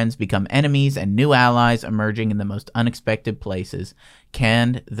longtime friends become enemies and new allies emerging in the most unexpected places.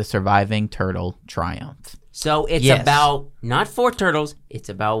 Can the surviving turtle triumph? So it's Yes. about not 4 turtles. It's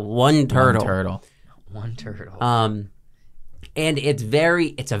about one turtle. One turtle. One turtle. And it's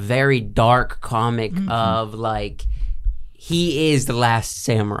a very dark comic of like he is the last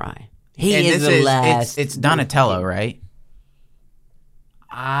samurai. He And is this the last. It's Donatello, right?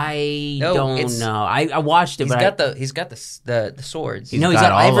 I No, don't it's- know. I watched it, he's but got the swords. He's no, he's got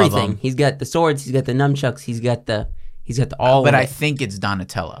got all of everything. them. He's got the swords. He's got the nunchucks. He's got the all. But of I it. think it's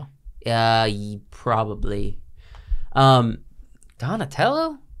Donatello. Probably.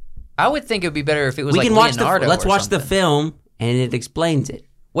 Donatello. I would think it would be better if it was We like can watch Leonardo. let's or watch the something. film, and it explains it.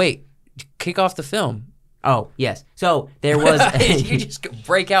 Wait, kick off the film. Oh yes. So there was. You just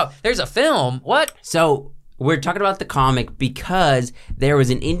break out. There's a film. What? So we're talking about the comic because there was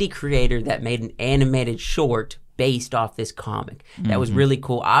an indie creator that made an animated short based off this comic. That was really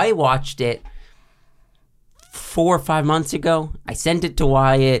cool. I watched it 4 or 5 months ago. I sent it to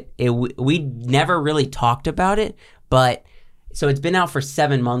Wyatt. We never really talked about it, but so it's been out for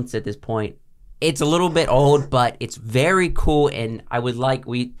 7 months at this point. It's a little bit old, but it's very cool, and I would like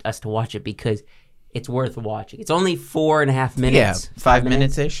us to watch it because it's worth watching. It's only 4.5 minutes. Yeah, 5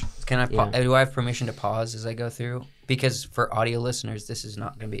 minutes ish. Can I? Yeah. Do I have permission to pause as I go through? Because for audio listeners, this is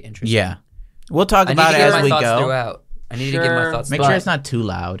not going to be interesting. Yeah, we'll talk I need about to it get as my we thoughts go. throughout. I need to get my Sure, thoughts. Make But- sure it's not too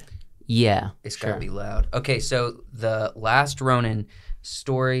loud. Yeah, It's got to be loud. Okay, so the Last Ronin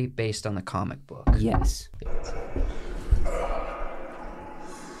story based on the comic book. Yes.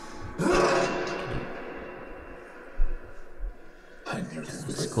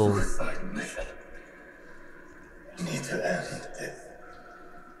 It's cool. Need to end it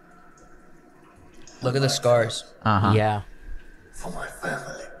Look at the scars. Yeah. for my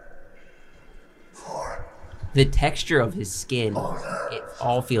family. For The texture of his skin, it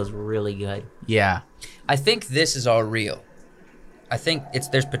all feels really good. Yeah, I think this is all real. I think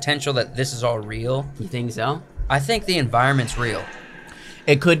there's potential that this is all real. You think so? I think the environment's real.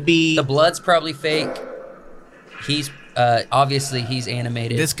 it could be. The blood's probably fake. He's obviously he's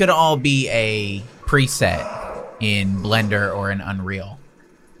animated. This could all be a preset in Blender or in Unreal,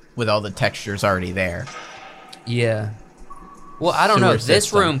 with all the textures already there. Yeah. Well, I don't know. Sewer This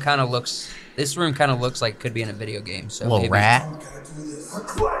system. room kind of looks. This room kind of looks like it could be in a video game. So Little maybe. rat.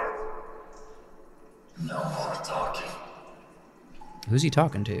 quiet. No more talking. Who's he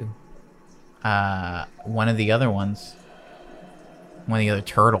talking to? One of the other ones. One of the other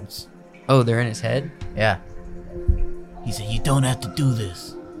turtles. Oh, they're in his head. Yeah. He said, "You don't have to do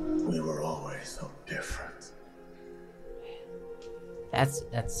this." We were always so different. That's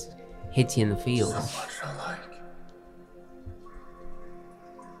hits you in the feels. So much alike.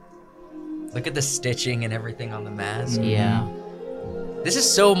 Look at the stitching and everything on the mask. Yeah. This is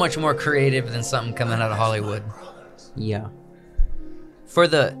so much more creative than something coming out of Hollywood. Yeah.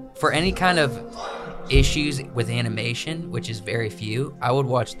 For any kind of issues with animation, which is very few, I would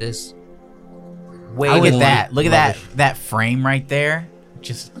watch this way Look more. at that. Look at that frame right there.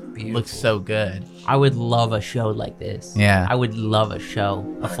 Just Beautiful. looks so good. I would love a show like this. Yeah. I would love a show,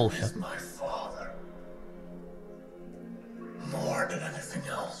 a full show. Is my father. More than anything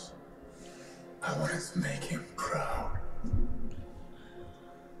else, I wanted to make him proud.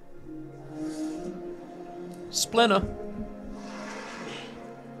 Splinter.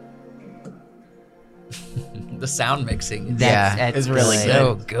 The sound mixing. That's it's really good.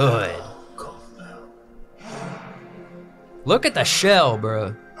 So good. Go now. Look at the shell,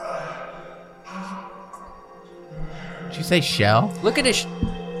 bro. Did you say shell? Look at this.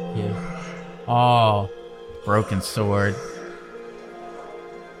 Yeah. Oh. Broken sword.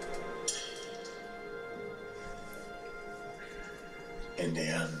 In the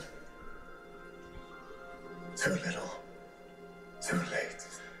end, too little, too late.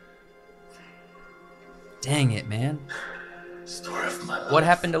 Dang it, man. Story of my life. What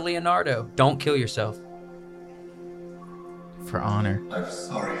happened to Leonardo? Don't kill yourself. For honor. I'm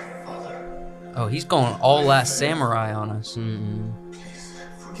sorry, Father. Oh, he's going all Last Samurai on us. Please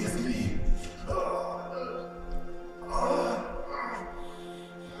forgive me.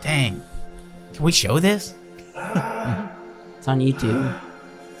 Dang. Can we show this? It's on YouTube.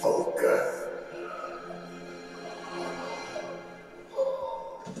 Focus.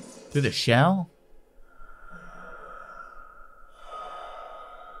 Through the shell?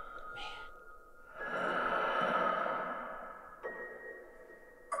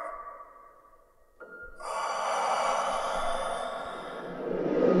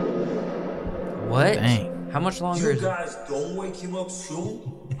 What? Dang. How much longer You is it? guys don't wake him up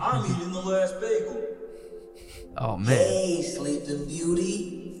soon. I'm eating the last bagel. Oh, man. Hey, Sleeping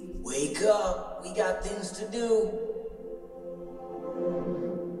Beauty. Wake up. We got things to do.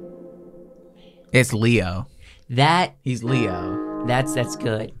 It's Leo. That He's Leo. that's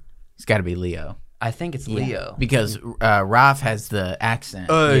good. It's got to be Leo. I think it's Leo. Because Raph has the accent.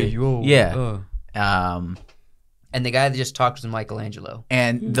 yo. Yeah. And the guy that just talked was Michelangelo.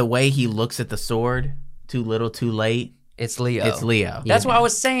 And the way he looks at the sword, too little, too late, It's Leo. it's Leo. That's why I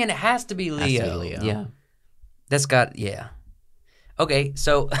was saying it has to be Has Leo. to be Leo. Yeah. That's got, yeah. Okay,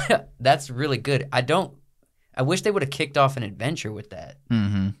 so that's really good. I wish they would have kicked off an adventure with that.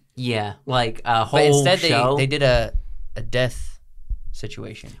 Mm-hmm. Yeah. Like a whole But instead show. they did a death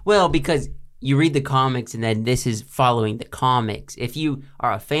situation. Well, because you read the comics and then this is following the comics. If you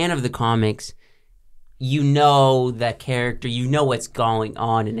are a fan of the comics, you know the character, you know what's going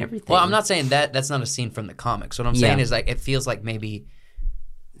on and everything. Well, I'm not saying that's not a scene from the comics. What I'm saying is like it feels like maybe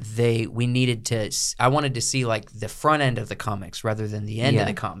we needed to. I wanted to see like the front end of the comics rather than the end of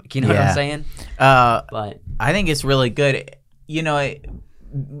the comic. You know what Yeah. I'm saying? But I think it's really good. You know,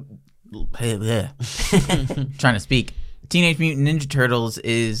 trying to speak. Teenage Mutant Ninja Turtles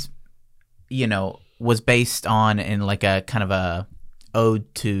is, was based on in like a kind of a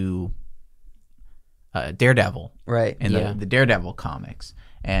ode to Daredevil, Right. in Yeah. the Daredevil comics,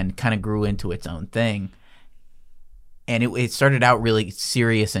 and kind of grew into its own thing. And it started out really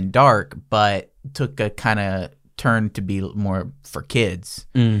serious and dark, but took a kind of turn to be more for kids.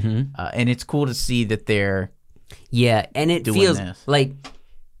 mm-hmm. And it's cool to see that they're Yeah, and it doing feels this. like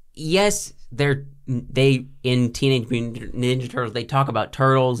yes, they in Teenage Mutant Ninja Turtles they talk about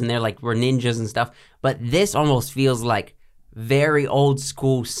turtles and they're like we're ninjas and stuff, but this almost feels like very old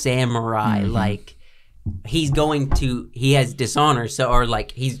school samurai. Mm-hmm. Like he has dishonor, or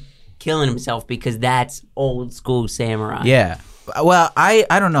like he's killing himself because that's old school samurai. Yeah. Well, I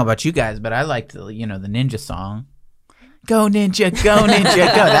don't know about you guys, but I liked the ninja song. Go ninja, go ninja,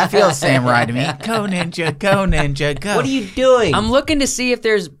 go. That feels samurai to me. Go ninja, go. What are you doing? I'm looking to see if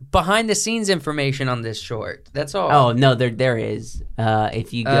there's behind the scenes information on this short. That's all. Oh no, there is.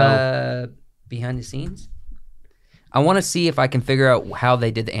 If you go, Behind the scenes. I want to see if I can figure out how they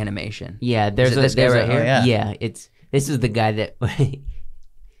did the animation. yeah, there's Is it this guy right here? Yeah. Yeah, this is the guy that.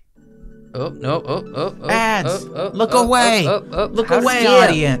 Oh no! Oh! Ads. Look away. Look How to away, skip?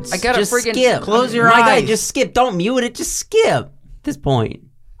 audience. I gotta Just friggin' skip. Close your My guy, eyes. just skip. Don't mute it. Just skip. At this point.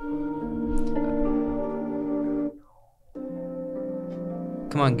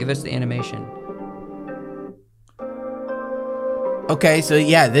 Come on, give us the animation. Okay, so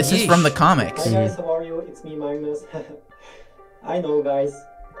yeah, this is from the Yeesh. comics. Hi guys, how are you? It's me, Magnus. I know, guys.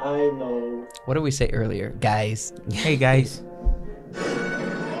 I know. What did we say earlier, guys? Hey guys.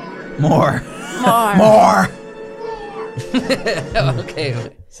 More.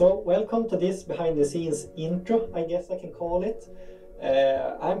 Okay. So, welcome to this behind the scenes intro, I guess I can call it.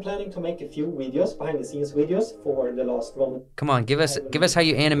 I'm planning to make a few videos, behind the scenes videos for the last one. Come on, give us how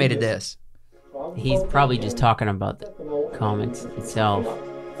you animated this. He's probably just talking about the comics itself.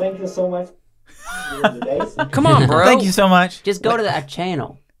 Thank you so much. During the days. Come on, bro. Thank you so much. Just go to that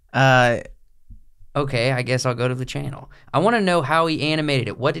channel. Okay, I guess I'll go to the channel. I want to know how he animated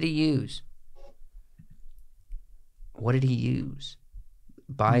it. What did he use?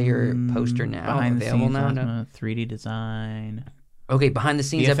 Buy your poster now. Behind the Available scenes, now. No. 3D design. Okay, behind the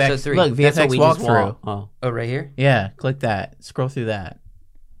scenes VFX, episode 3. Look, That's what VFX we just walkthrough. Oh. Oh, right here. Yeah, click that. Scroll through that.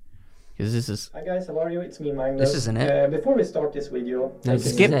 Because this is Hi guys, how are you? It's me, Magnus. This isn't it. Before we start this video, No, take a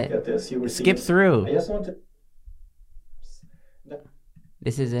skip- look at this. You will skip see. through. I just want to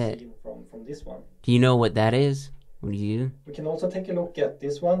This is it. see from this one. Do you know what that is? What do you? We can also take a look at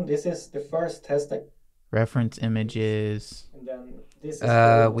this one. This is the first test, Reference images. and then this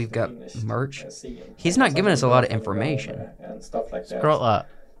is We've got merch. scene. He's not giving us a lot of Something around, information. and stuff like that. Scroll up.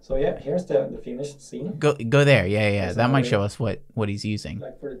 So yeah, here's the finished scene. Go there. Yeah. That might show us what he's using.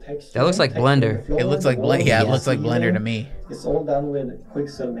 Like for the texture, That looks like texture on the Blender. floor, It looks the like wall, it the looks like Blender ceiling. to me. It's all done with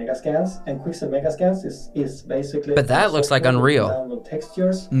Quixel Megascans, and Quixel Megascans is basically. But that looks like software where you Unreal. download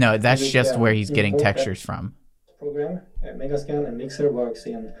textures. No, that's You just can where he's getting import that textures from. Program Megascan and Mixer works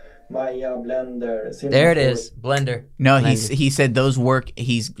in Maya, Blender. Cinema There it 4, is. Blender. No, he said those work.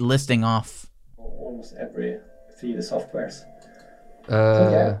 He's listing off. Almost every 3D softwares. So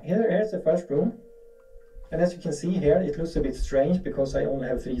yeah, here's the first room. And as you can see here, it looks a bit strange because I only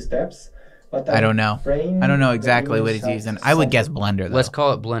have 3 steps. But I don't know. frame I don't know the exactly what image he's has using. I would guess something. Blender though. Let's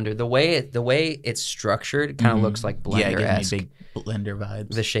call it Blender. The way it's structured kind of looks like Yeah, it Blender-esque. gives me big Blender vibes.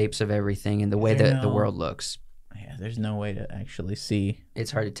 The shapes of everything and the way there that the no- world looks. Yeah, there's no way to actually see.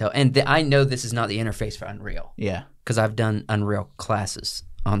 It's hard to tell. And I know this is not the interface for Unreal Yeah. because I've done Unreal classes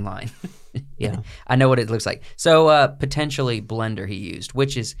online. Yeah. I know what it looks like. So potentially Blender he used,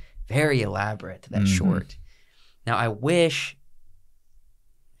 which is very elaborate, that short. Now I wish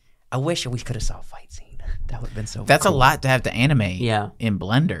we could have saw a fight scene. That would have been so That's cool. a lot to have to animate. Yeah. In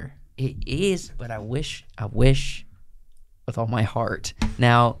Blender. It is, but I wish with all my heart.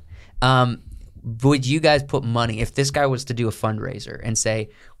 Now, would you guys put money if this guy was to do a fundraiser and say,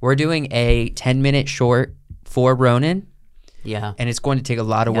 we're doing a 10-minute short for Ronin, Yeah. and it's going to take a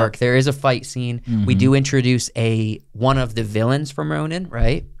lot of work. There is a fight scene. We do introduce one of the villains from Ronin,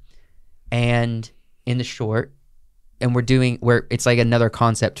 right? And in the short, and where it's like another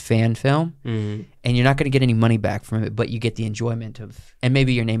concept fan film, and you're not going to get any money back from it, but you get the enjoyment of, and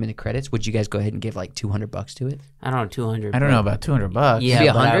maybe your name in the credits. Would you guys go ahead and give like $200 to it? I don't know, 200. I don't know about $200. Yeah, Maybe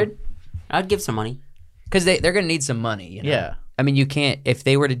but 100? I'd give some money. Because they're going to need some money. You know? Yeah. I mean, you can't, if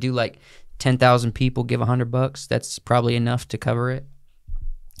they were to do like 10,000 people give $100, that's probably enough to cover it.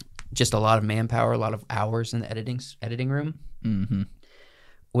 Just a lot of manpower, a lot of hours in the editing room. Mm-hmm.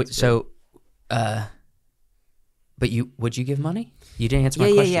 So, but would you give money? You didn't answer my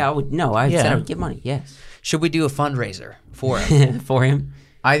Yeah, question. yeah. I would. No, I said Yeah. I would give money. Yes. Should we do a fundraiser for him? For him.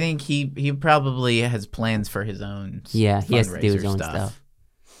 I think he probably has plans for his own. Yeah, he has to do his fundraiser own stuff.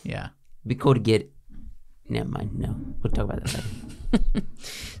 Yeah. Be cool to get. Never mind. No, we'll talk about that later.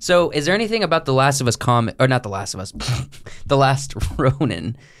 So, is there anything about The Last of Us comic, or not The Last of Us, The Last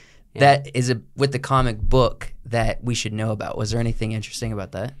Ronin, that is with the comic book that we should know about? Was there anything interesting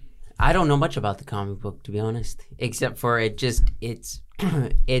about that? I don't know much about the comic book, to be honest, except for it's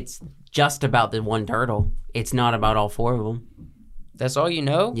it's just about the one turtle. It's not about all 4 of them. That's all you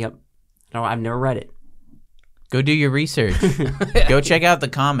know? Yep. No, I've never read it. Go do your research. Go check out the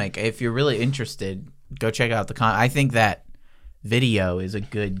comic. If you're really interested, go check out the comic. I think that video is a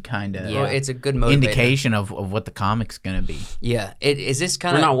good kind of Well, it's a good motivator. indication of what the comic's going to be. Yeah. Is this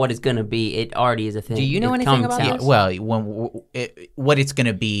kind Or of... not what it's gonna be. It already is a thing. Do you know It anything comes about out. this? Well, what it's going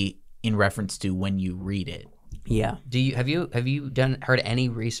to be in reference to when you read it. Yeah. have you heard any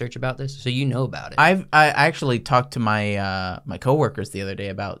research about this? So you know about it. I actually talked to my my coworkers the other day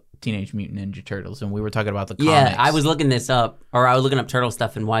about Teenage Mutant Ninja Turtles, and we were talking about the comics. Yeah, I was looking this up, or I was looking up turtle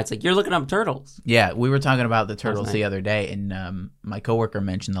stuff, and why it's like, you're looking up turtles. Yeah, we were talking about the turtles nice. the other day, and my coworker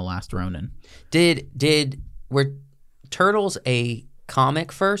mentioned The Last Ronin. Were Turtles a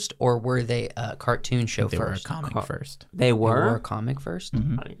comic first, or were they a cartoon show They were a first? comic first. They They were? were a comic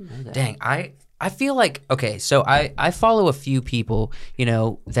 1st? I didn't know that. Dang, I feel like, okay, so I follow a few people,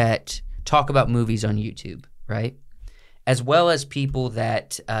 that talk about movies on YouTube, right? As well as people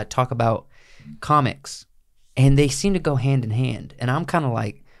that talk about comics, and they seem to go hand in hand. And I'm kind of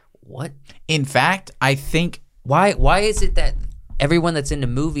like, what? In fact, I think Why is it that? everyone that's into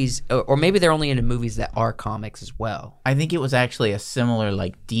movies, or maybe they're only into movies that are comics as well. I think it was actually a similar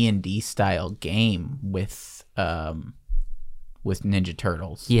like D&D style game with Ninja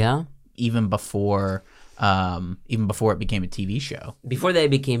Turtles. Yeah. Even before it became a TV show. Before they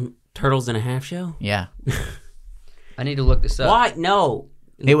became Turtles in a Half Show? Yeah. I need to look this up. Why? No.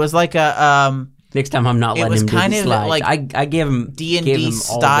 It was like a Next time I'm not it letting was him do kind the of slides. like I give him D&D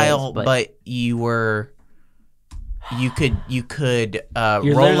style, but but you could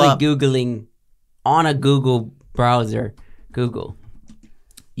you're roll literally up. Googling on a Google browser. Google.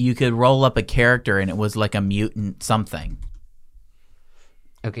 You could roll up a character, and it was like a mutant something.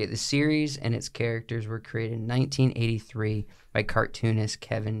 Okay, the series and its characters were created in 1983 by cartoonist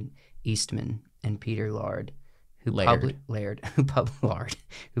Kevin Eastman and Peter Laird, who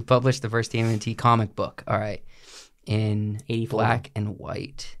published the first TMNT comic book. All right, in 84. black and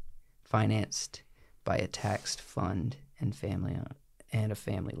white, financed by a taxed fund and a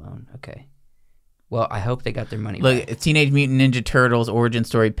family loan. Okay. Well, I hope they got their money Look, back. Teenage Mutant Ninja Turtles origin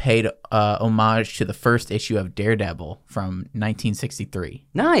story paid homage to the first issue of Daredevil from 1963.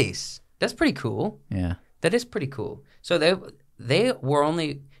 Nice. That's pretty cool. Yeah. That is pretty cool. So they were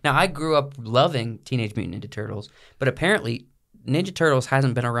only... Now, I grew up loving Teenage Mutant Ninja Turtles, but apparently Ninja Turtles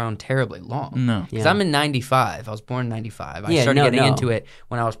hasn't been around terribly long. No. Because Yeah. I'm in 95. I was born in 95. I Yeah, started getting no. into it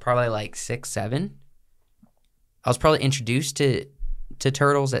when I was probably like 6, 7. I was probably introduced to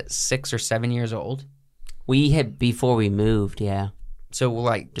Turtles at 6 or 7 years old. We had before we moved, yeah. So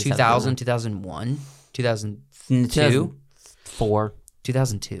like Just 2000, 2001, 2002, 2004,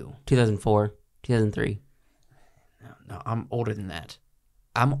 2002. 2004, 2003. No, I'm older than that.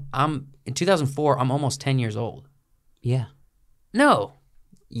 I'm in 2004. I'm almost 10 years old. Yeah. No.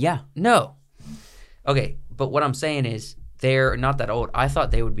 Yeah. Okay, but what I'm saying is they're not that old. I thought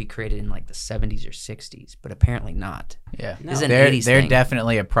they would be created in like the 70s or 60s, but apparently not. Yeah. This is an They're 80s they're thing.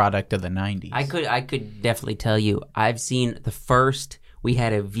 definitely a product of the 90s. I could definitely tell you. I've seen the first. We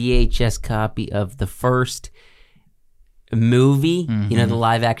had a VHS copy of the first movie. You know, the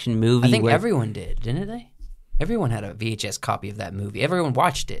live action movie. I think where- everyone did, didn't they? Everyone had a VHS copy of that movie. Everyone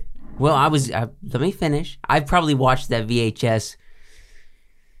watched it. Well, let me finish. I've probably watched that VHS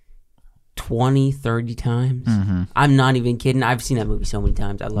 20, 30 times. I'm not even kidding. I've seen that movie so many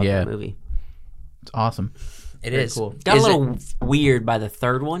times. I love Yeah. that movie. It's awesome. It Very is cool. Got Is a it- little weird by the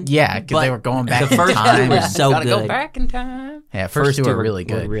third one. Yeah, because But they were going back the in first time. two were so Gotta good. go back in time. Yeah, first two two were really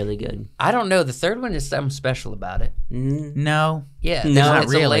good. Really good. I don't know. The third one is something special about it. No. Yeah, No, there's- not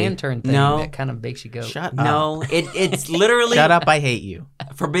it's really. a lantern thing No. that kind of makes you go. Shut up. No, it's literally Shut up, I hate you.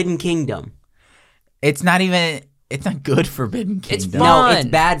 Forbidden Kingdom. It's not even, it's not good Forbidden It's Kingdom. fun. No, it's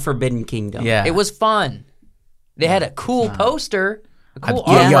bad Forbidden Kingdom. Yeah. It was fun. They had a cool poster, a cool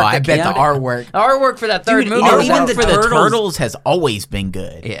Yeah, artwork. I that bet came the out. artwork. Artwork for that third Dude, movie. you know, was even out the for for the Turtles- Turtles has always been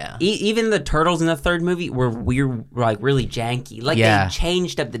good. Yeah. Even the turtles in the third movie were weird, like really janky. Like Yeah. they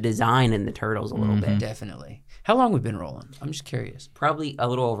changed up the design in the turtles a little bit. Definitely. How long we've been rolling? I'm just curious. Probably a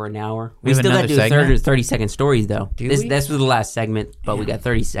little over an hour. We We have still got another to do segment? 30-second stories though. Do This we? was the last segment, but we got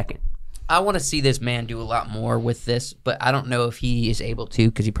 30-second. I want to see this man do a lot more with this, but I don't know if he is able to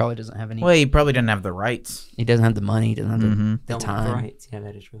because he probably doesn't have any. Well, he probably didn't have the rights. He doesn't have the money. He doesn't have the Don't have time. the rights. Yeah,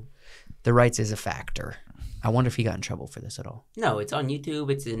 that is true. The rights is a factor. I wonder if he got in trouble for this at all. No, it's on YouTube.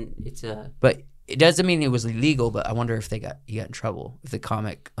 It's But it doesn't mean it was illegal. But I wonder if he got in trouble. If the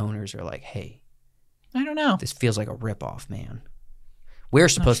comic owners are like, "Hey, I don't know. this feels like a ripoff, man. We're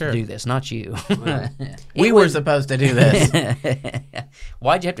supposed sure. to do this, not you." We were supposed to do this.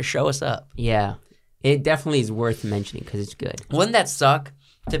 Why'd you have to show us up? yeah. It definitely is worth mentioning because it's good. Wouldn't that suck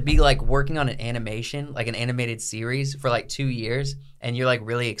to be like working on an animation, like an animated series for like 2 years, and you're like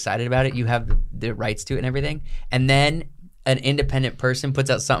really excited about it? You have the rights to it and everything, and then an independent person puts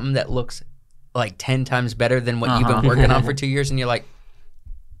out something that looks like 10 times better than what you've been working on for 2 years, and you're like,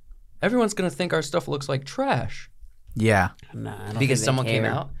 everyone's gonna think our stuff looks like trash Yeah. Nah, I don't because think they someone came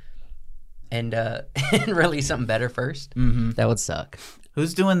care. out and and released something better 1st. That would suck.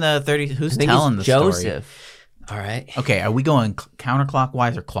 Who's doing the 30? Who's I think telling the it's story? Joseph. All right. Okay, are we going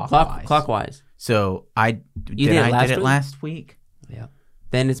counterclockwise or clockwise? Clockwise. So I You did it last week. Yeah.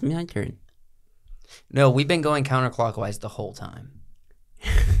 Then it's my turn. No, we've been going counterclockwise the whole time.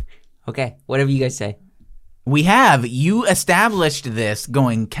 Okay, whatever you guys say. We have. You established this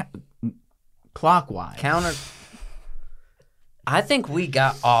going clockwise. I think we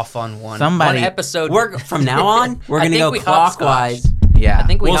got off on one episode. From now on, we're I gonna think go we clockwise. hopscotched. Yeah. I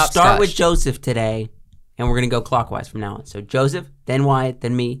think we We'll start with hopscotched. Joseph today, and we're gonna go clockwise from now on. So Joseph, then Wyatt,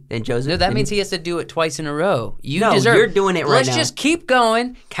 then me, then Joseph. No, that then means he has to do it twice in a row. No, deserve. you're doing it right Let's now. just keep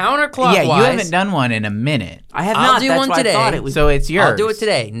going counterclockwise. Yeah, you haven't done one in a minute. I have I'll not. do That's one why today. I thought it was. So it's yours. I'll do it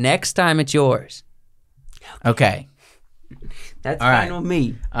today. Next time it's yours. Okay. That's All right. fine with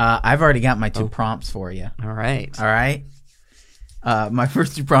me. I've already got my 2 prompts for you. All right. All right. My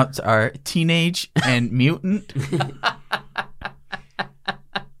first 2 prompts are teenage and mutant.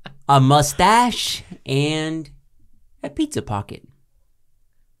 A mustache and a pizza pocket.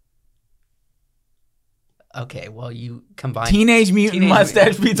 Okay, well, you combine... Teenage mutant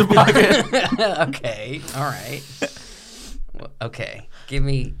mustache pizza pocket. Okay, all right. Okay, give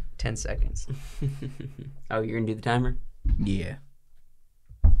me 10 seconds. Oh, you're going to do the timer? Yeah.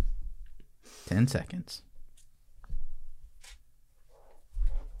 10 seconds.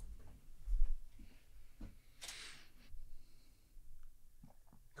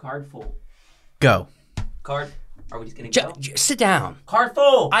 Card full. Go. Card. Are we just going to go? Sit down. Card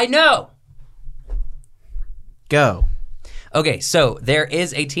full. I know. Go. Okay, so there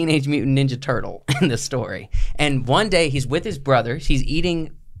is a Teenage Mutant Ninja Turtle in the story. And one day he's with his brothers. He's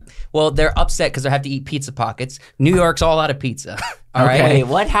eating... Well, they're upset because they have to eat pizza pockets. New York's all out of pizza. All right. Wait,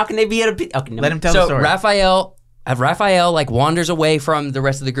 what? How can they be at a pizza? Okay, no. Let him tell the So story. Raphael like wanders away from the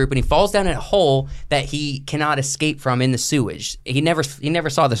rest of the group and he falls down in a hole that he cannot escape from in the sewage. He never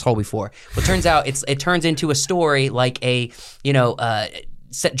saw this hole before. But turns out it turns into a story like a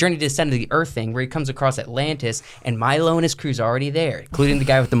Journey to the Center of the Earth thing where he comes across Atlantis and Milo and his crew's already there, including the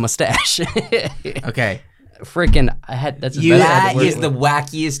guy with the mustache. Okay. Freaking, that's the best I had That to work is with. the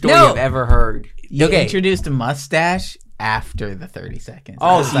wackiest story No. I've ever heard. You Okay. introduced a mustache after the 30 seconds.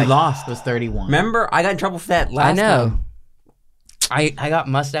 Oh, It was so you lost. It was 31. Remember, I got in trouble for that last I know. time. I got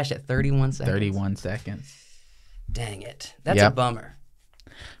mustache at 31 seconds. 31 seconds. Dang it. That's Yep. a bummer.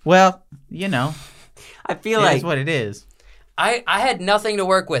 Well, you know, I feel it like is what it is. I had nothing to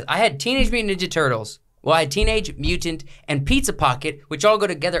work with. I had Teenage Mutant Ninja Turtles. Well, I had Teenage Mutant and Pizza Pocket, which all go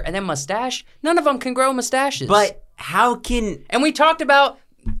together, and then mustache. None of them can grow mustaches. But how can... And we talked about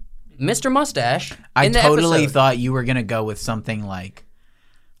Mr. Mustache I in the totally episode. thought you were going to go with something like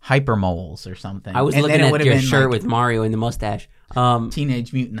Hypermoles or something. I was And looking then it at would've your been shirt like with Mario and the mustache.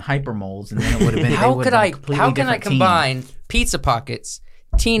 Teenage Mutant Hypermoles, and then it would have been. How can I different team. combine Pizza Pockets,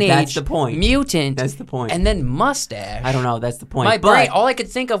 Teenage That's the point. Mutant, That's the point. and then Mustache? I don't know. That's the point. My but brain, all I could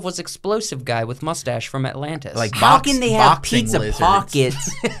think of was Explosive Guy with mustache from Atlantis. Like how box- can they have boxing pizza lizards.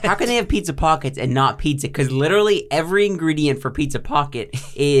 pockets? How can they have pizza pockets and not pizza? Because literally every ingredient for pizza pocket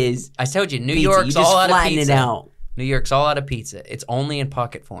is I told you, New pizza. York's You just all out of flatten pizza. it out. New York's all out of pizza. It's only in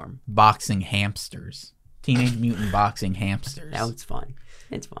pocket form. boxing hamsters? Teenage Mutant boxing hamsters. That was fun.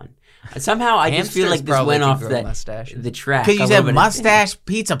 It's fun. Somehow I just feel Hamsters like this probably went can off grow mustaches. the track. Because you a said little bit. mustache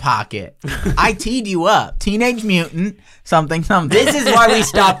pizza pocket. I teed you up. Teenage Mutant something something. This is why we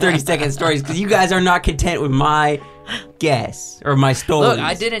stopped 30-second stories, because you guys are not content with my guess or my stories. Look,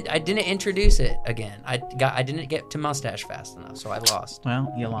 I didn't introduce it again. I didn't get to mustache fast enough, so I lost.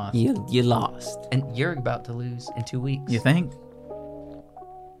 Well, you lost. You lost. And you're about to lose in 2 weeks. You think?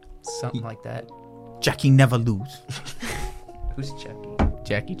 Something like that. Jackie never lose. Who's Chucky?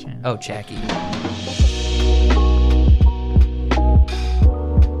 Jackie Chan. Oh, Jackie.